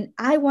 and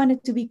I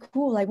wanted to be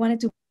cool. I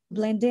wanted to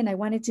blend in. I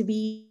wanted to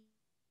be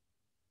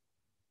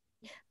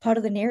part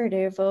of the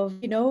narrative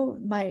of,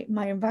 my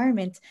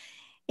environment.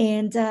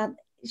 And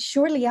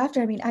shortly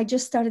after, I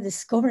just started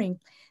discovering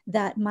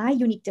that my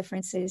unique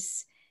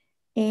differences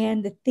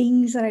and the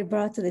things that I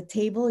brought to the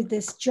table,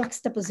 this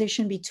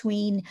juxtaposition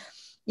between,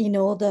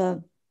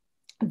 the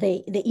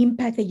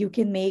impact that you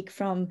can make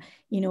from,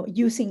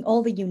 using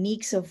all the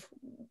uniques of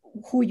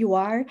who you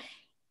are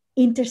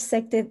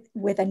intersected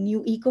with a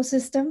new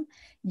ecosystem,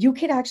 you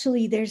could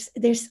actually,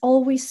 there's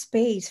always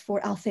space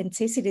for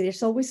authenticity.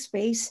 There's always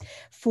space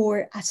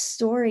for a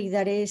story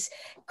that is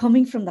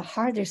coming from the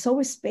heart. There's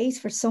always space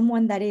for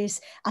someone that is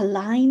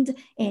aligned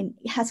and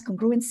has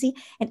congruency.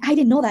 And I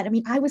didn't know that. I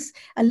mean, I was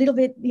a little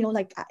bit,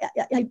 like,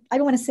 I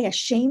don't want to say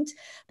ashamed,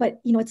 but,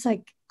 it's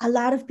like a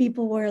lot of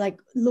people were like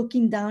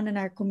looking down in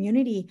our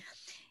community.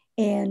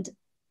 And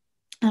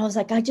I was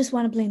like, I just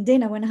want to blend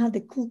in. I want to have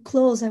the cool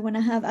clothes. I want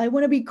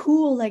to be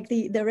cool like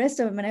the rest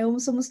of them. And I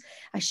was almost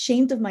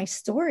ashamed of my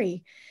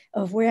story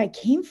of where I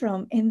came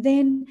from. And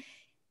then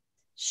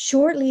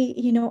shortly,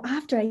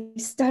 after, I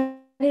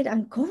started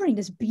uncovering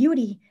this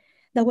beauty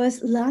that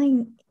was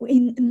lying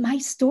in my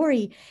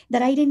story,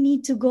 that I didn't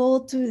need to go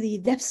to the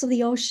depths of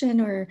the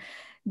ocean or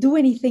do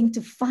anything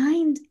to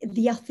find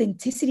the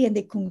authenticity and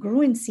the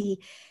congruency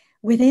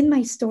within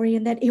my story,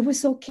 and that it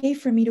was okay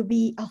for me to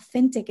be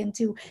authentic and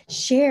to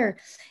share.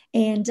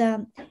 And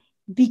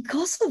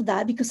because of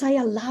that, because I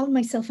allowed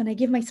myself and I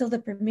give myself the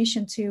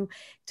permission to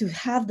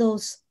have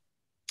those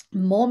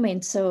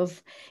moments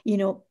of,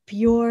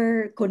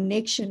 pure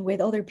connection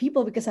with other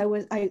people, because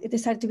I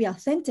decided to be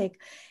authentic,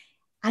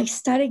 I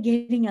started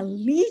getting a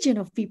legion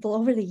of people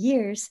over the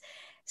years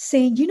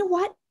saying, you know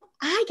what?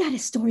 I got a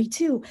story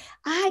too.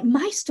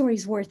 My story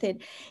is worth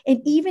it.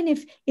 And even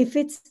if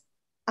it's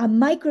a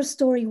micro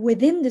story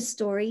within the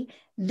story,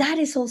 that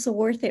is also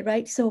worth it,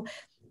 right? So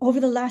over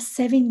the last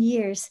 7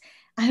 years,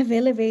 I have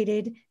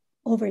elevated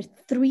over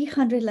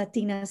 300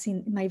 Latinas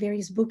in my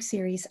various book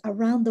series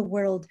around the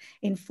world,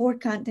 in 4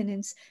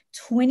 continents,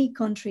 20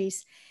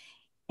 countries.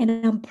 And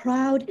I'm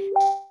proud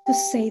to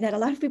say that a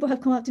lot of people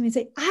have come up to me and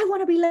say, I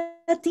want to be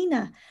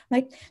Latina,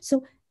 right?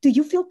 So do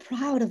you feel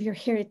proud of your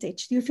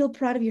heritage? Do you feel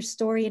proud of your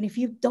story? And if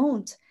you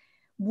don't,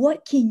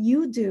 what can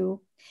you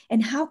do?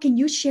 And how can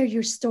you share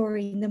your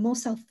story in the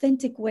most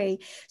authentic way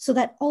so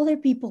that other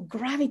people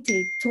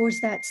gravitate towards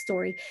that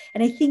story?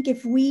 And I think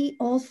if we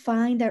all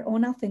find our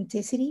own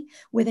authenticity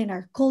within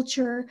our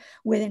culture,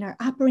 within our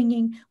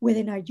upbringing,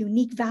 within our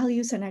unique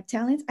values and our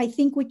talents, I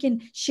think we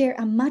can share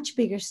a much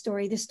bigger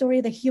story, the story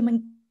of the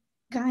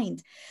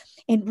humankind,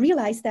 and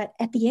realize that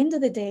at the end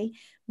of the day,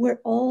 we're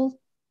all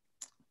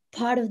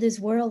part of this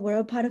world. We're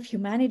all part of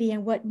humanity.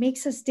 And what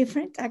makes us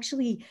different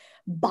actually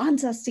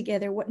bonds us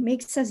together. What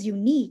makes us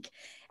unique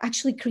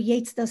actually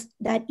creates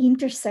that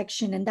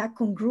intersection and that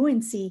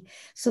congruency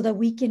so that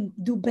we can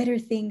do better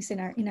things in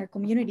our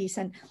communities.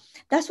 And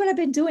that's what I've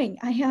been doing.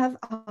 I have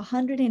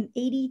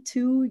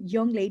 182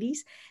 young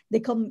ladies. They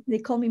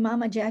call me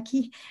Mama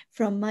Jackie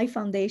from my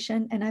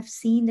foundation. And I've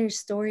seen their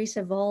stories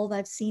evolve.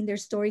 I've seen their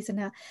stories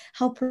and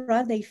how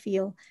proud they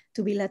feel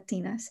to be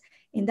Latinas.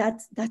 And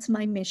that's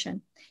my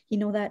mission,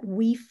 that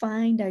we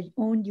find our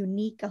own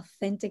unique,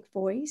 authentic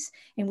voice,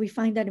 and we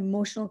find that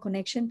emotional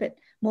connection, but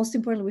most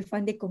importantly, we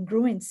find the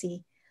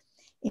congruency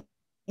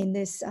in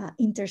this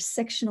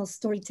intersectional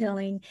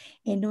storytelling,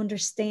 and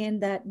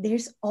understand that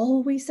there's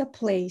always a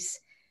place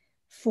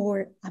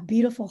for a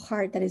beautiful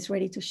heart that is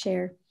ready to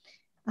share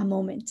a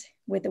moment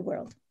with the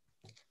world.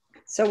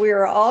 So we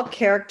are all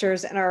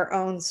characters in our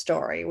own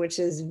story, which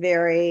is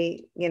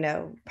very,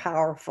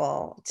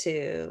 powerful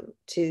to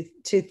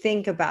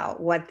think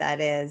about what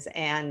that is,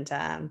 and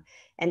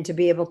to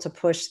be able to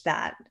push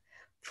that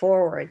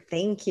forward.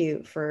 Thank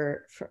you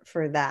for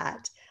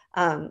that.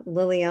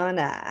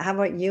 Liliana, how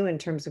about you in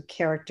terms of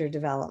character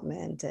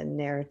development and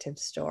narrative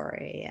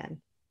story? And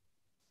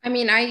I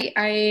mean,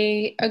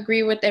 I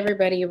agree with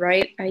everybody,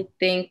 right? I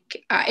think,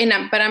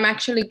 but I'm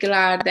actually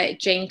glad that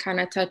Jane kind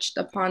of touched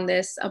upon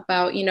this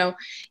about,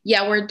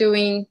 we're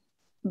doing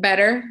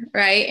better,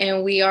 right?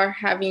 And we are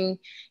having,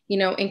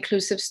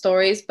 inclusive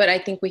stories, but I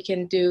think we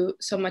can do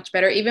so much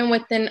better, even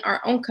within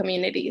our own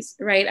communities,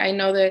 right? I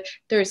know that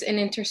there's an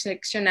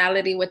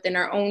intersectionality within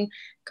our own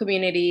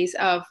communities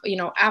of,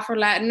 Afro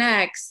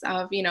Latinx,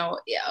 of,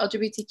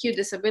 LGBTQ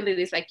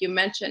disabilities, like you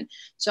mentioned.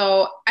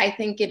 So I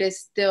think it is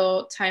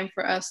still time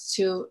for us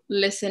to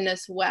listen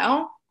as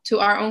well to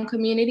our own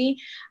community,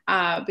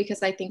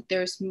 because I think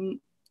there's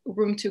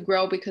room to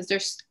grow, because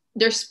there's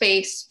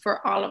space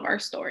for all of our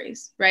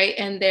stories, right?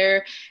 And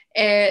there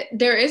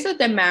is a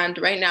demand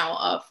right now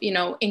of,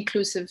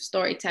 inclusive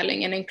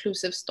storytelling and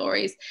inclusive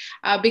stories,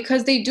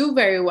 because they do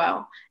very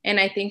well. And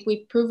I think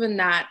we've proven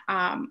that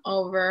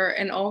over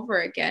and over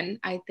again.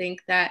 I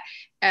think that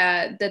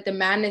the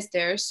demand is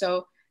there.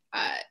 So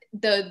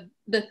the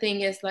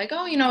thing is like,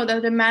 the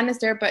demand is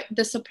there, but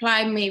the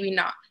supply maybe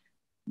not.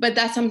 But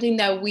that's something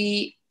that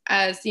we,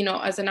 as a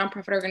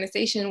nonprofit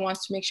organization,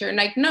 wants to make sure,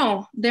 like,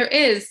 no, there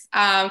is,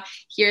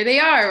 here they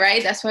are,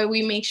 right? That's why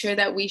we make sure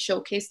that we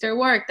showcase their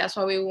work. That's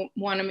why we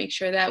want to make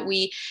sure that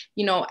we,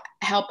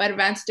 help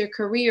advance their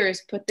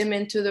careers, put them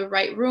into the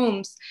right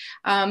rooms,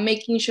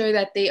 making sure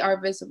that they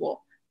are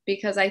visible,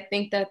 because I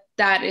think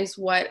that is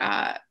what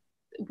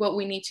what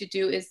we need to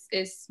do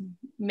is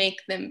make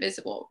them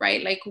visible,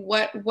 right? Like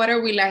what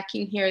are we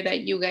lacking here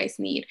that you guys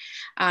need?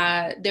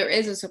 There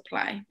is a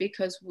supply,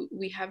 because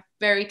we have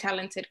very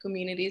talented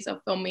communities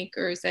of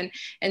filmmakers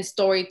and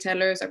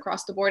storytellers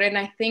across the board. And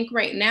I think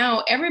right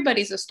now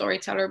everybody's a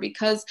storyteller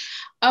because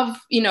of,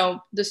 you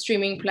know, the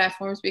streaming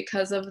platforms,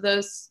 because of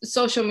the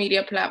social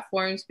media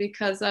platforms,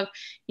 because of,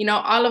 you know,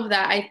 all of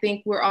that. I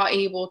think we're all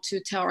able to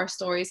tell our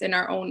stories in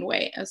our own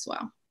way as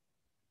well.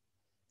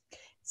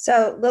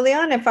 So,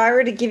 Liliana, if I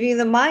were to give you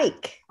the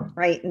mic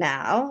right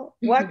now,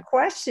 what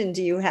question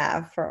do you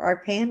have for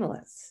our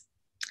panelists?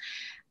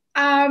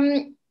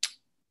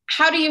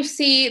 How do you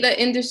see the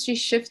industry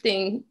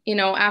shifting, you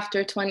know,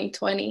 after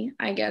 2020,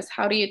 I guess?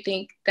 How do you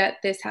think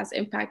that this has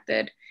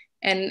impacted,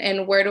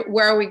 and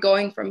where are we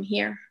going from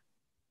here?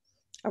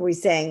 Are we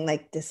saying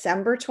like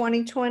December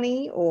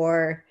 2020,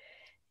 or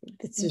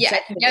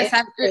yes,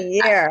 after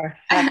year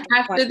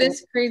after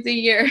this crazy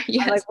year?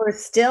 Yes. Like we're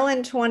still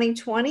in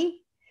 2020.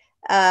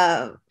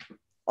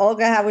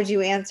 Olga, how would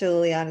you answer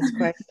Liliana's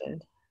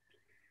question?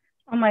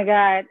 Oh my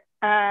God.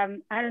 I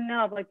don't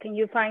know, but can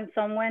you find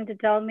someone to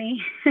tell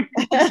me?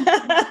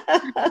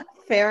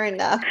 Fair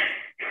enough.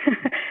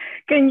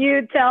 Can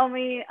you tell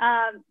me,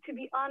 to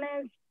be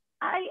honest,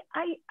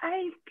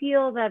 I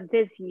feel that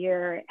this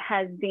year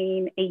has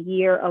been a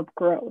year of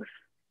growth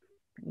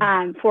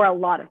for a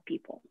lot of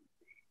people.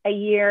 A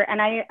year,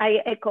 and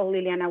I echo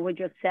Liliana what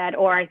you just said,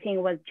 or I think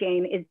it was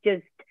Jane, is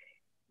just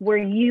where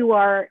you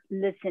are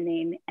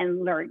listening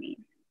and learning.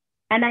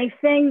 And I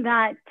think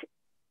that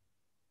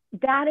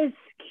is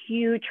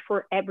huge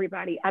for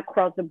everybody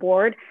across the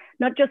board,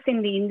 not just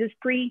in the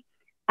industry,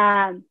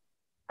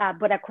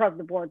 but across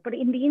the board. But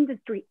in the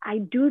industry, I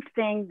do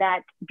think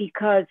that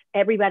because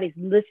everybody's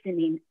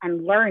listening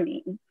and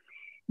learning,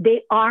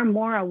 they are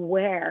more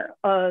aware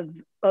of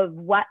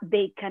what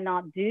they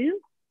cannot do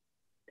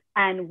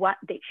and what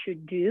they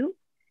should do,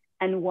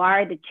 and what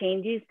are the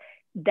changes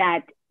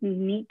that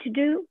need to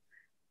do.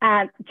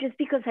 Just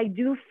because I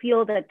do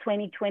feel that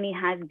 2020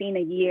 has been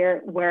a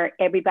year where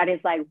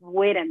everybody's like,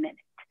 wait a minute,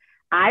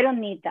 I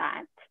don't need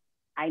that,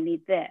 I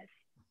need this.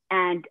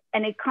 And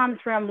it comes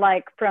from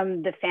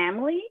the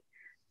family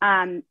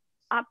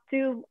up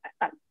to,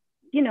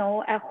 you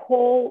know, a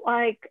whole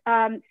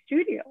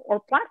studio or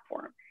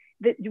platform.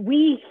 That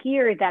we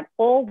hear that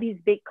all these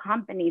big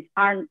companies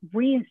are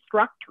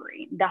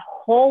restructuring the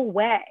whole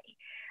way.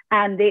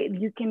 And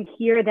you can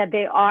hear that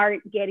they are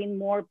getting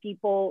more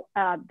people,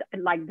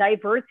 like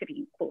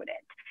diversity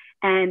included.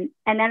 And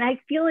then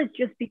I feel it's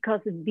just because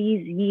of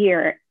this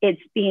year,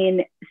 it's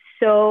been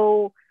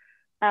so,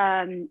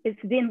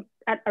 it's been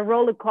a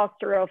roller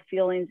coaster of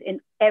feelings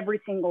in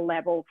every single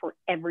level for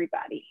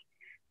everybody.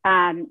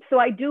 So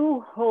I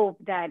do hope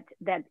that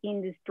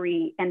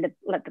industry and the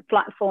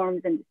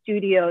platforms and the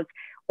studios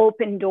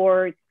open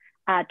doors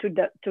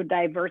to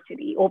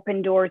diversity,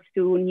 open doors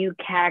to new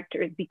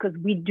characters, because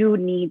we do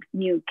need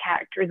new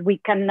characters. We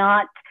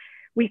cannot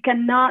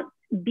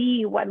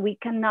be what we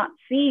cannot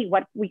see,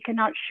 what we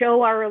cannot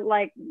show our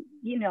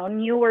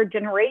newer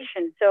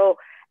generation. So,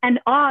 and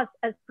us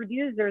as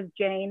producers,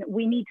 Jane,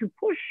 we need to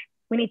push.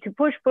 We need to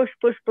push,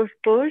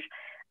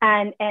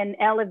 and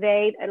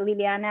elevate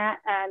Liliana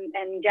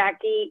and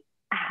Jackie,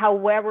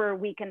 however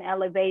we can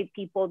elevate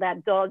people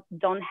that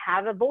don't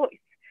have a voice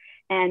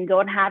and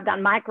don't have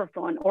that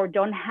microphone or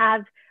don't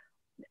have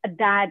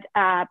that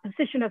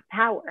position of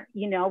power.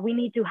 You know, we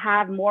need to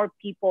have more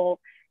people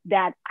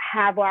that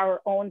have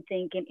our own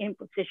thinking in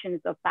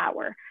positions of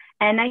power.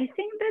 And I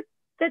think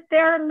that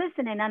they're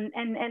listening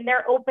and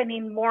they're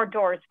opening more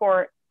doors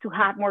to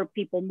have more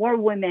people, more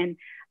women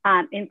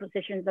in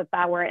positions of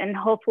power. And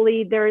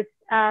hopefully there's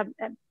a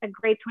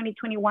great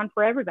 2021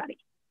 for everybody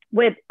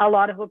with a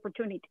lot of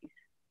opportunities.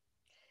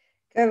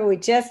 Good. We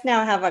just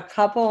now have a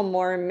couple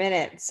more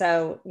minutes.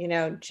 So, you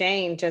know,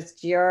 Jane,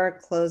 just your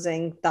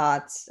closing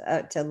thoughts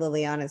to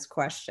Liliana's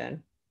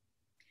question.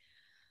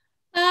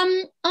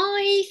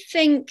 I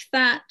think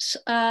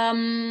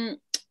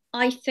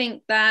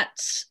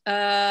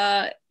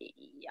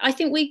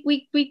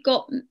we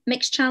got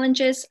mixed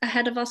challenges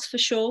ahead of us for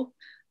sure.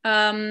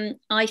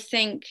 I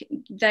think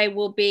there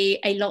will be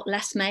a lot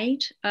less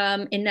made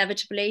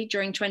inevitably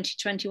during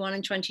 2021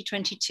 and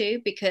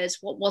 2022, because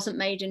what wasn't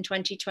made in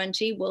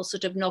 2020 will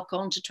sort of knock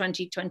on to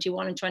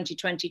 2021 and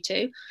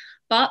 2022.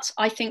 But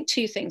I think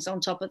two things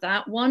on top of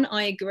that. One,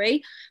 I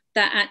agree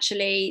that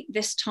actually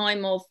this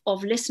time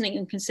of listening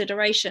and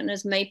consideration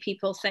has made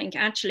people think,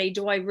 actually,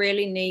 do I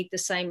really need the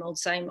same old,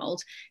 same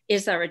old?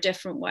 Is there a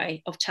different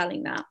way of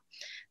telling that?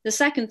 The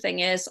second thing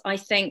is, I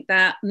think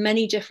that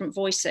many different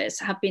voices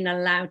have been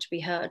allowed to be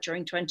heard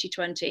during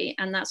 2020,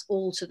 and that's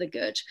all to the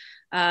good.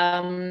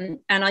 And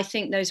I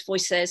think those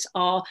voices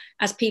are,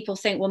 as people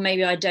think, well,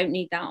 maybe I don't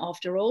need that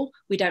after all.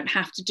 We don't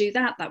have to do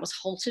that. That was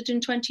halted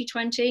in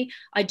 2020.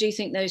 I do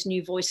think those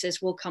new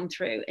voices will come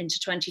through into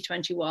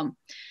 2021.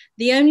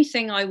 The only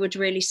thing I would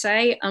really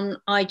say, and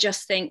I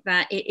just think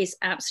that it is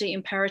absolutely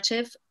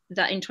imperative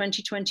that in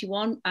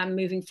 2021 and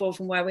moving forward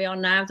from where we are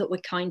now, that we're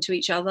kind to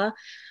each other.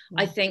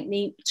 I think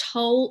the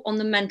toll on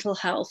the mental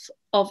health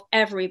of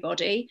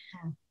everybody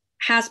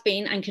has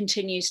been and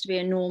continues to be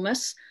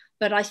enormous.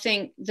 But I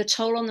think the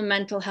toll on the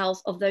mental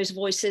health of those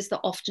voices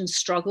that often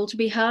struggle to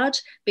be heard,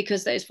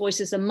 because those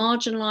voices are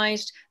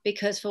marginalized,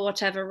 because for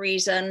whatever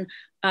reason,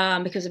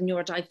 because of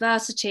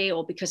neurodiversity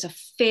or because of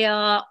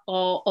fear,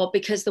 or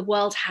because the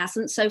world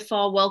hasn't so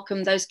far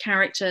welcomed those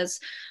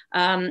characters,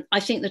 I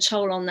think the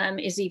toll on them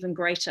is even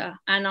greater.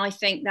 And I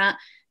think that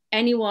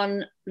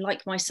anyone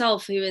like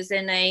myself who is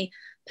in a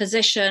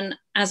position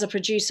as a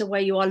producer where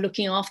you are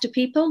looking after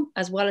people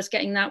as well as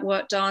getting that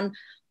work done,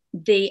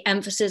 the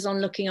emphasis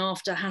on looking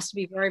after has to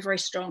be very, very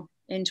strong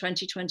in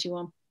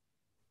 2021.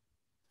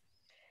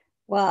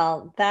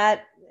 Well,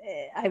 that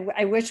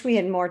I wish we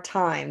had more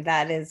time.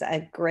 That is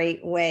a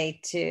great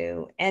way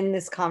to end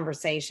this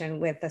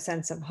conversation, with a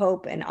sense of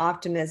hope and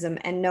optimism,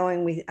 and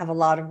knowing we have a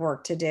lot of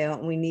work to do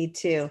and we need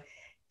to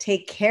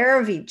take care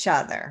of each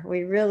other.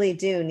 We really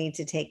do need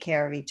to take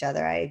care of each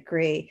other. I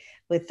agree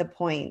with the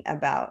point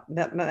about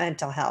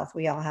mental health.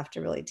 We all have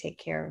to really take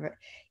care of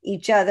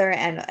each other,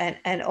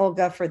 and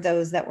Olga, for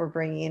those that we're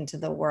bringing into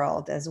the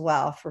world as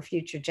well, for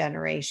future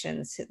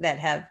generations that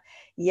have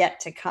yet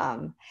to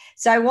come.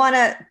 So I want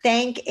to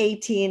thank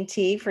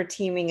AT&T for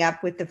teaming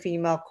up with the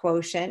Female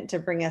Quotient to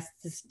bring us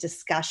this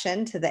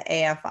discussion to the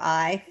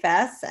AFI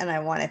Fest. And I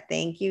want to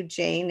thank you,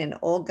 Jane and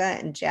Olga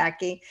and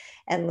Jackie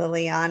and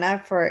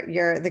Liliana, for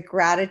the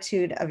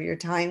gratitude of your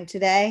time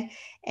today,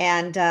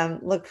 and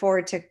look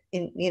forward to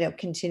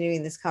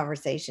continuing this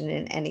conversation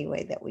in any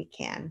way that we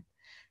can.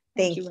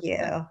 Thank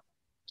you.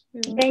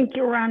 Thank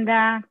you,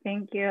 Ronda.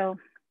 Thank you.